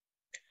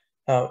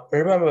 Now,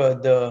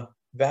 remember the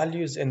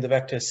values in the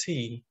vector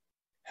C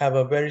have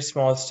a very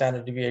small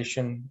standard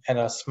deviation and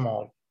are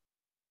small.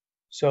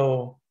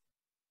 So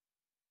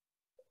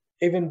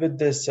even with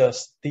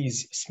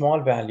these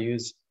small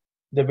values,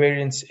 the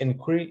variance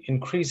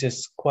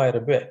increases quite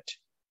a bit.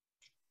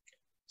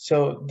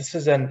 So this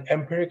is an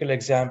empirical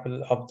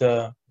example of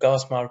the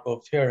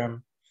Gauss-Markov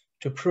theorem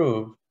to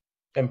prove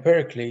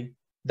empirically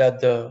that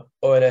the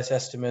OLS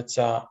estimates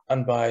are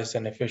unbiased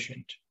and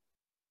efficient.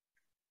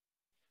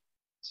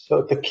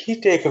 So the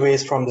key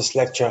takeaways from this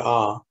lecture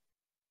are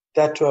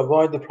that to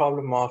avoid the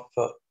problem of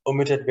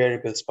omitted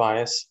variables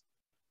bias,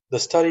 the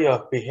study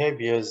of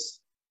behaviors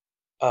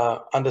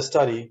under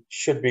study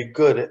should be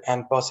good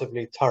and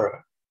possibly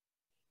thorough.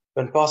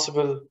 When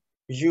possible,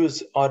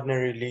 use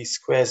ordinary least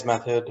squares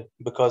method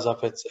because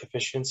of its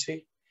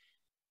efficiency.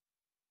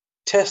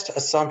 Test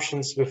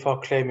assumptions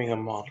before claiming a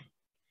model.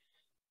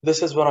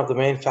 This is one of the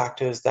main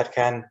factors that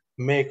can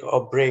make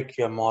or break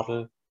your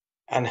model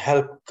and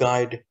help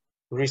guide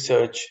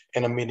research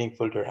in a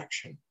meaningful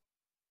direction.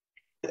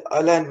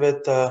 I'll end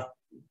with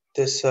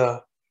this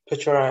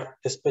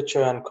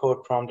picture and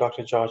quote from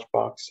Dr. George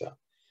Box.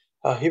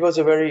 He was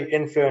a very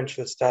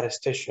influential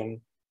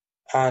statistician,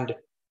 and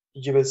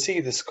you will see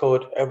this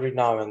quote every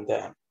now and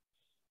then.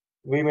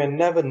 We may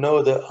never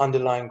know the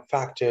underlying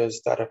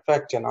factors that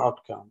affect an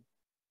outcome,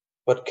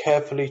 but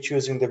carefully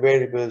choosing the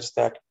variables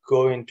that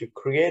go into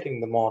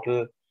creating the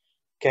model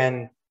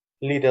can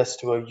lead us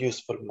to a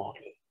useful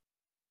model.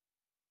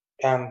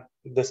 And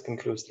this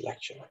concludes the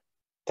lecture.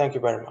 Thank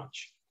you very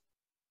much.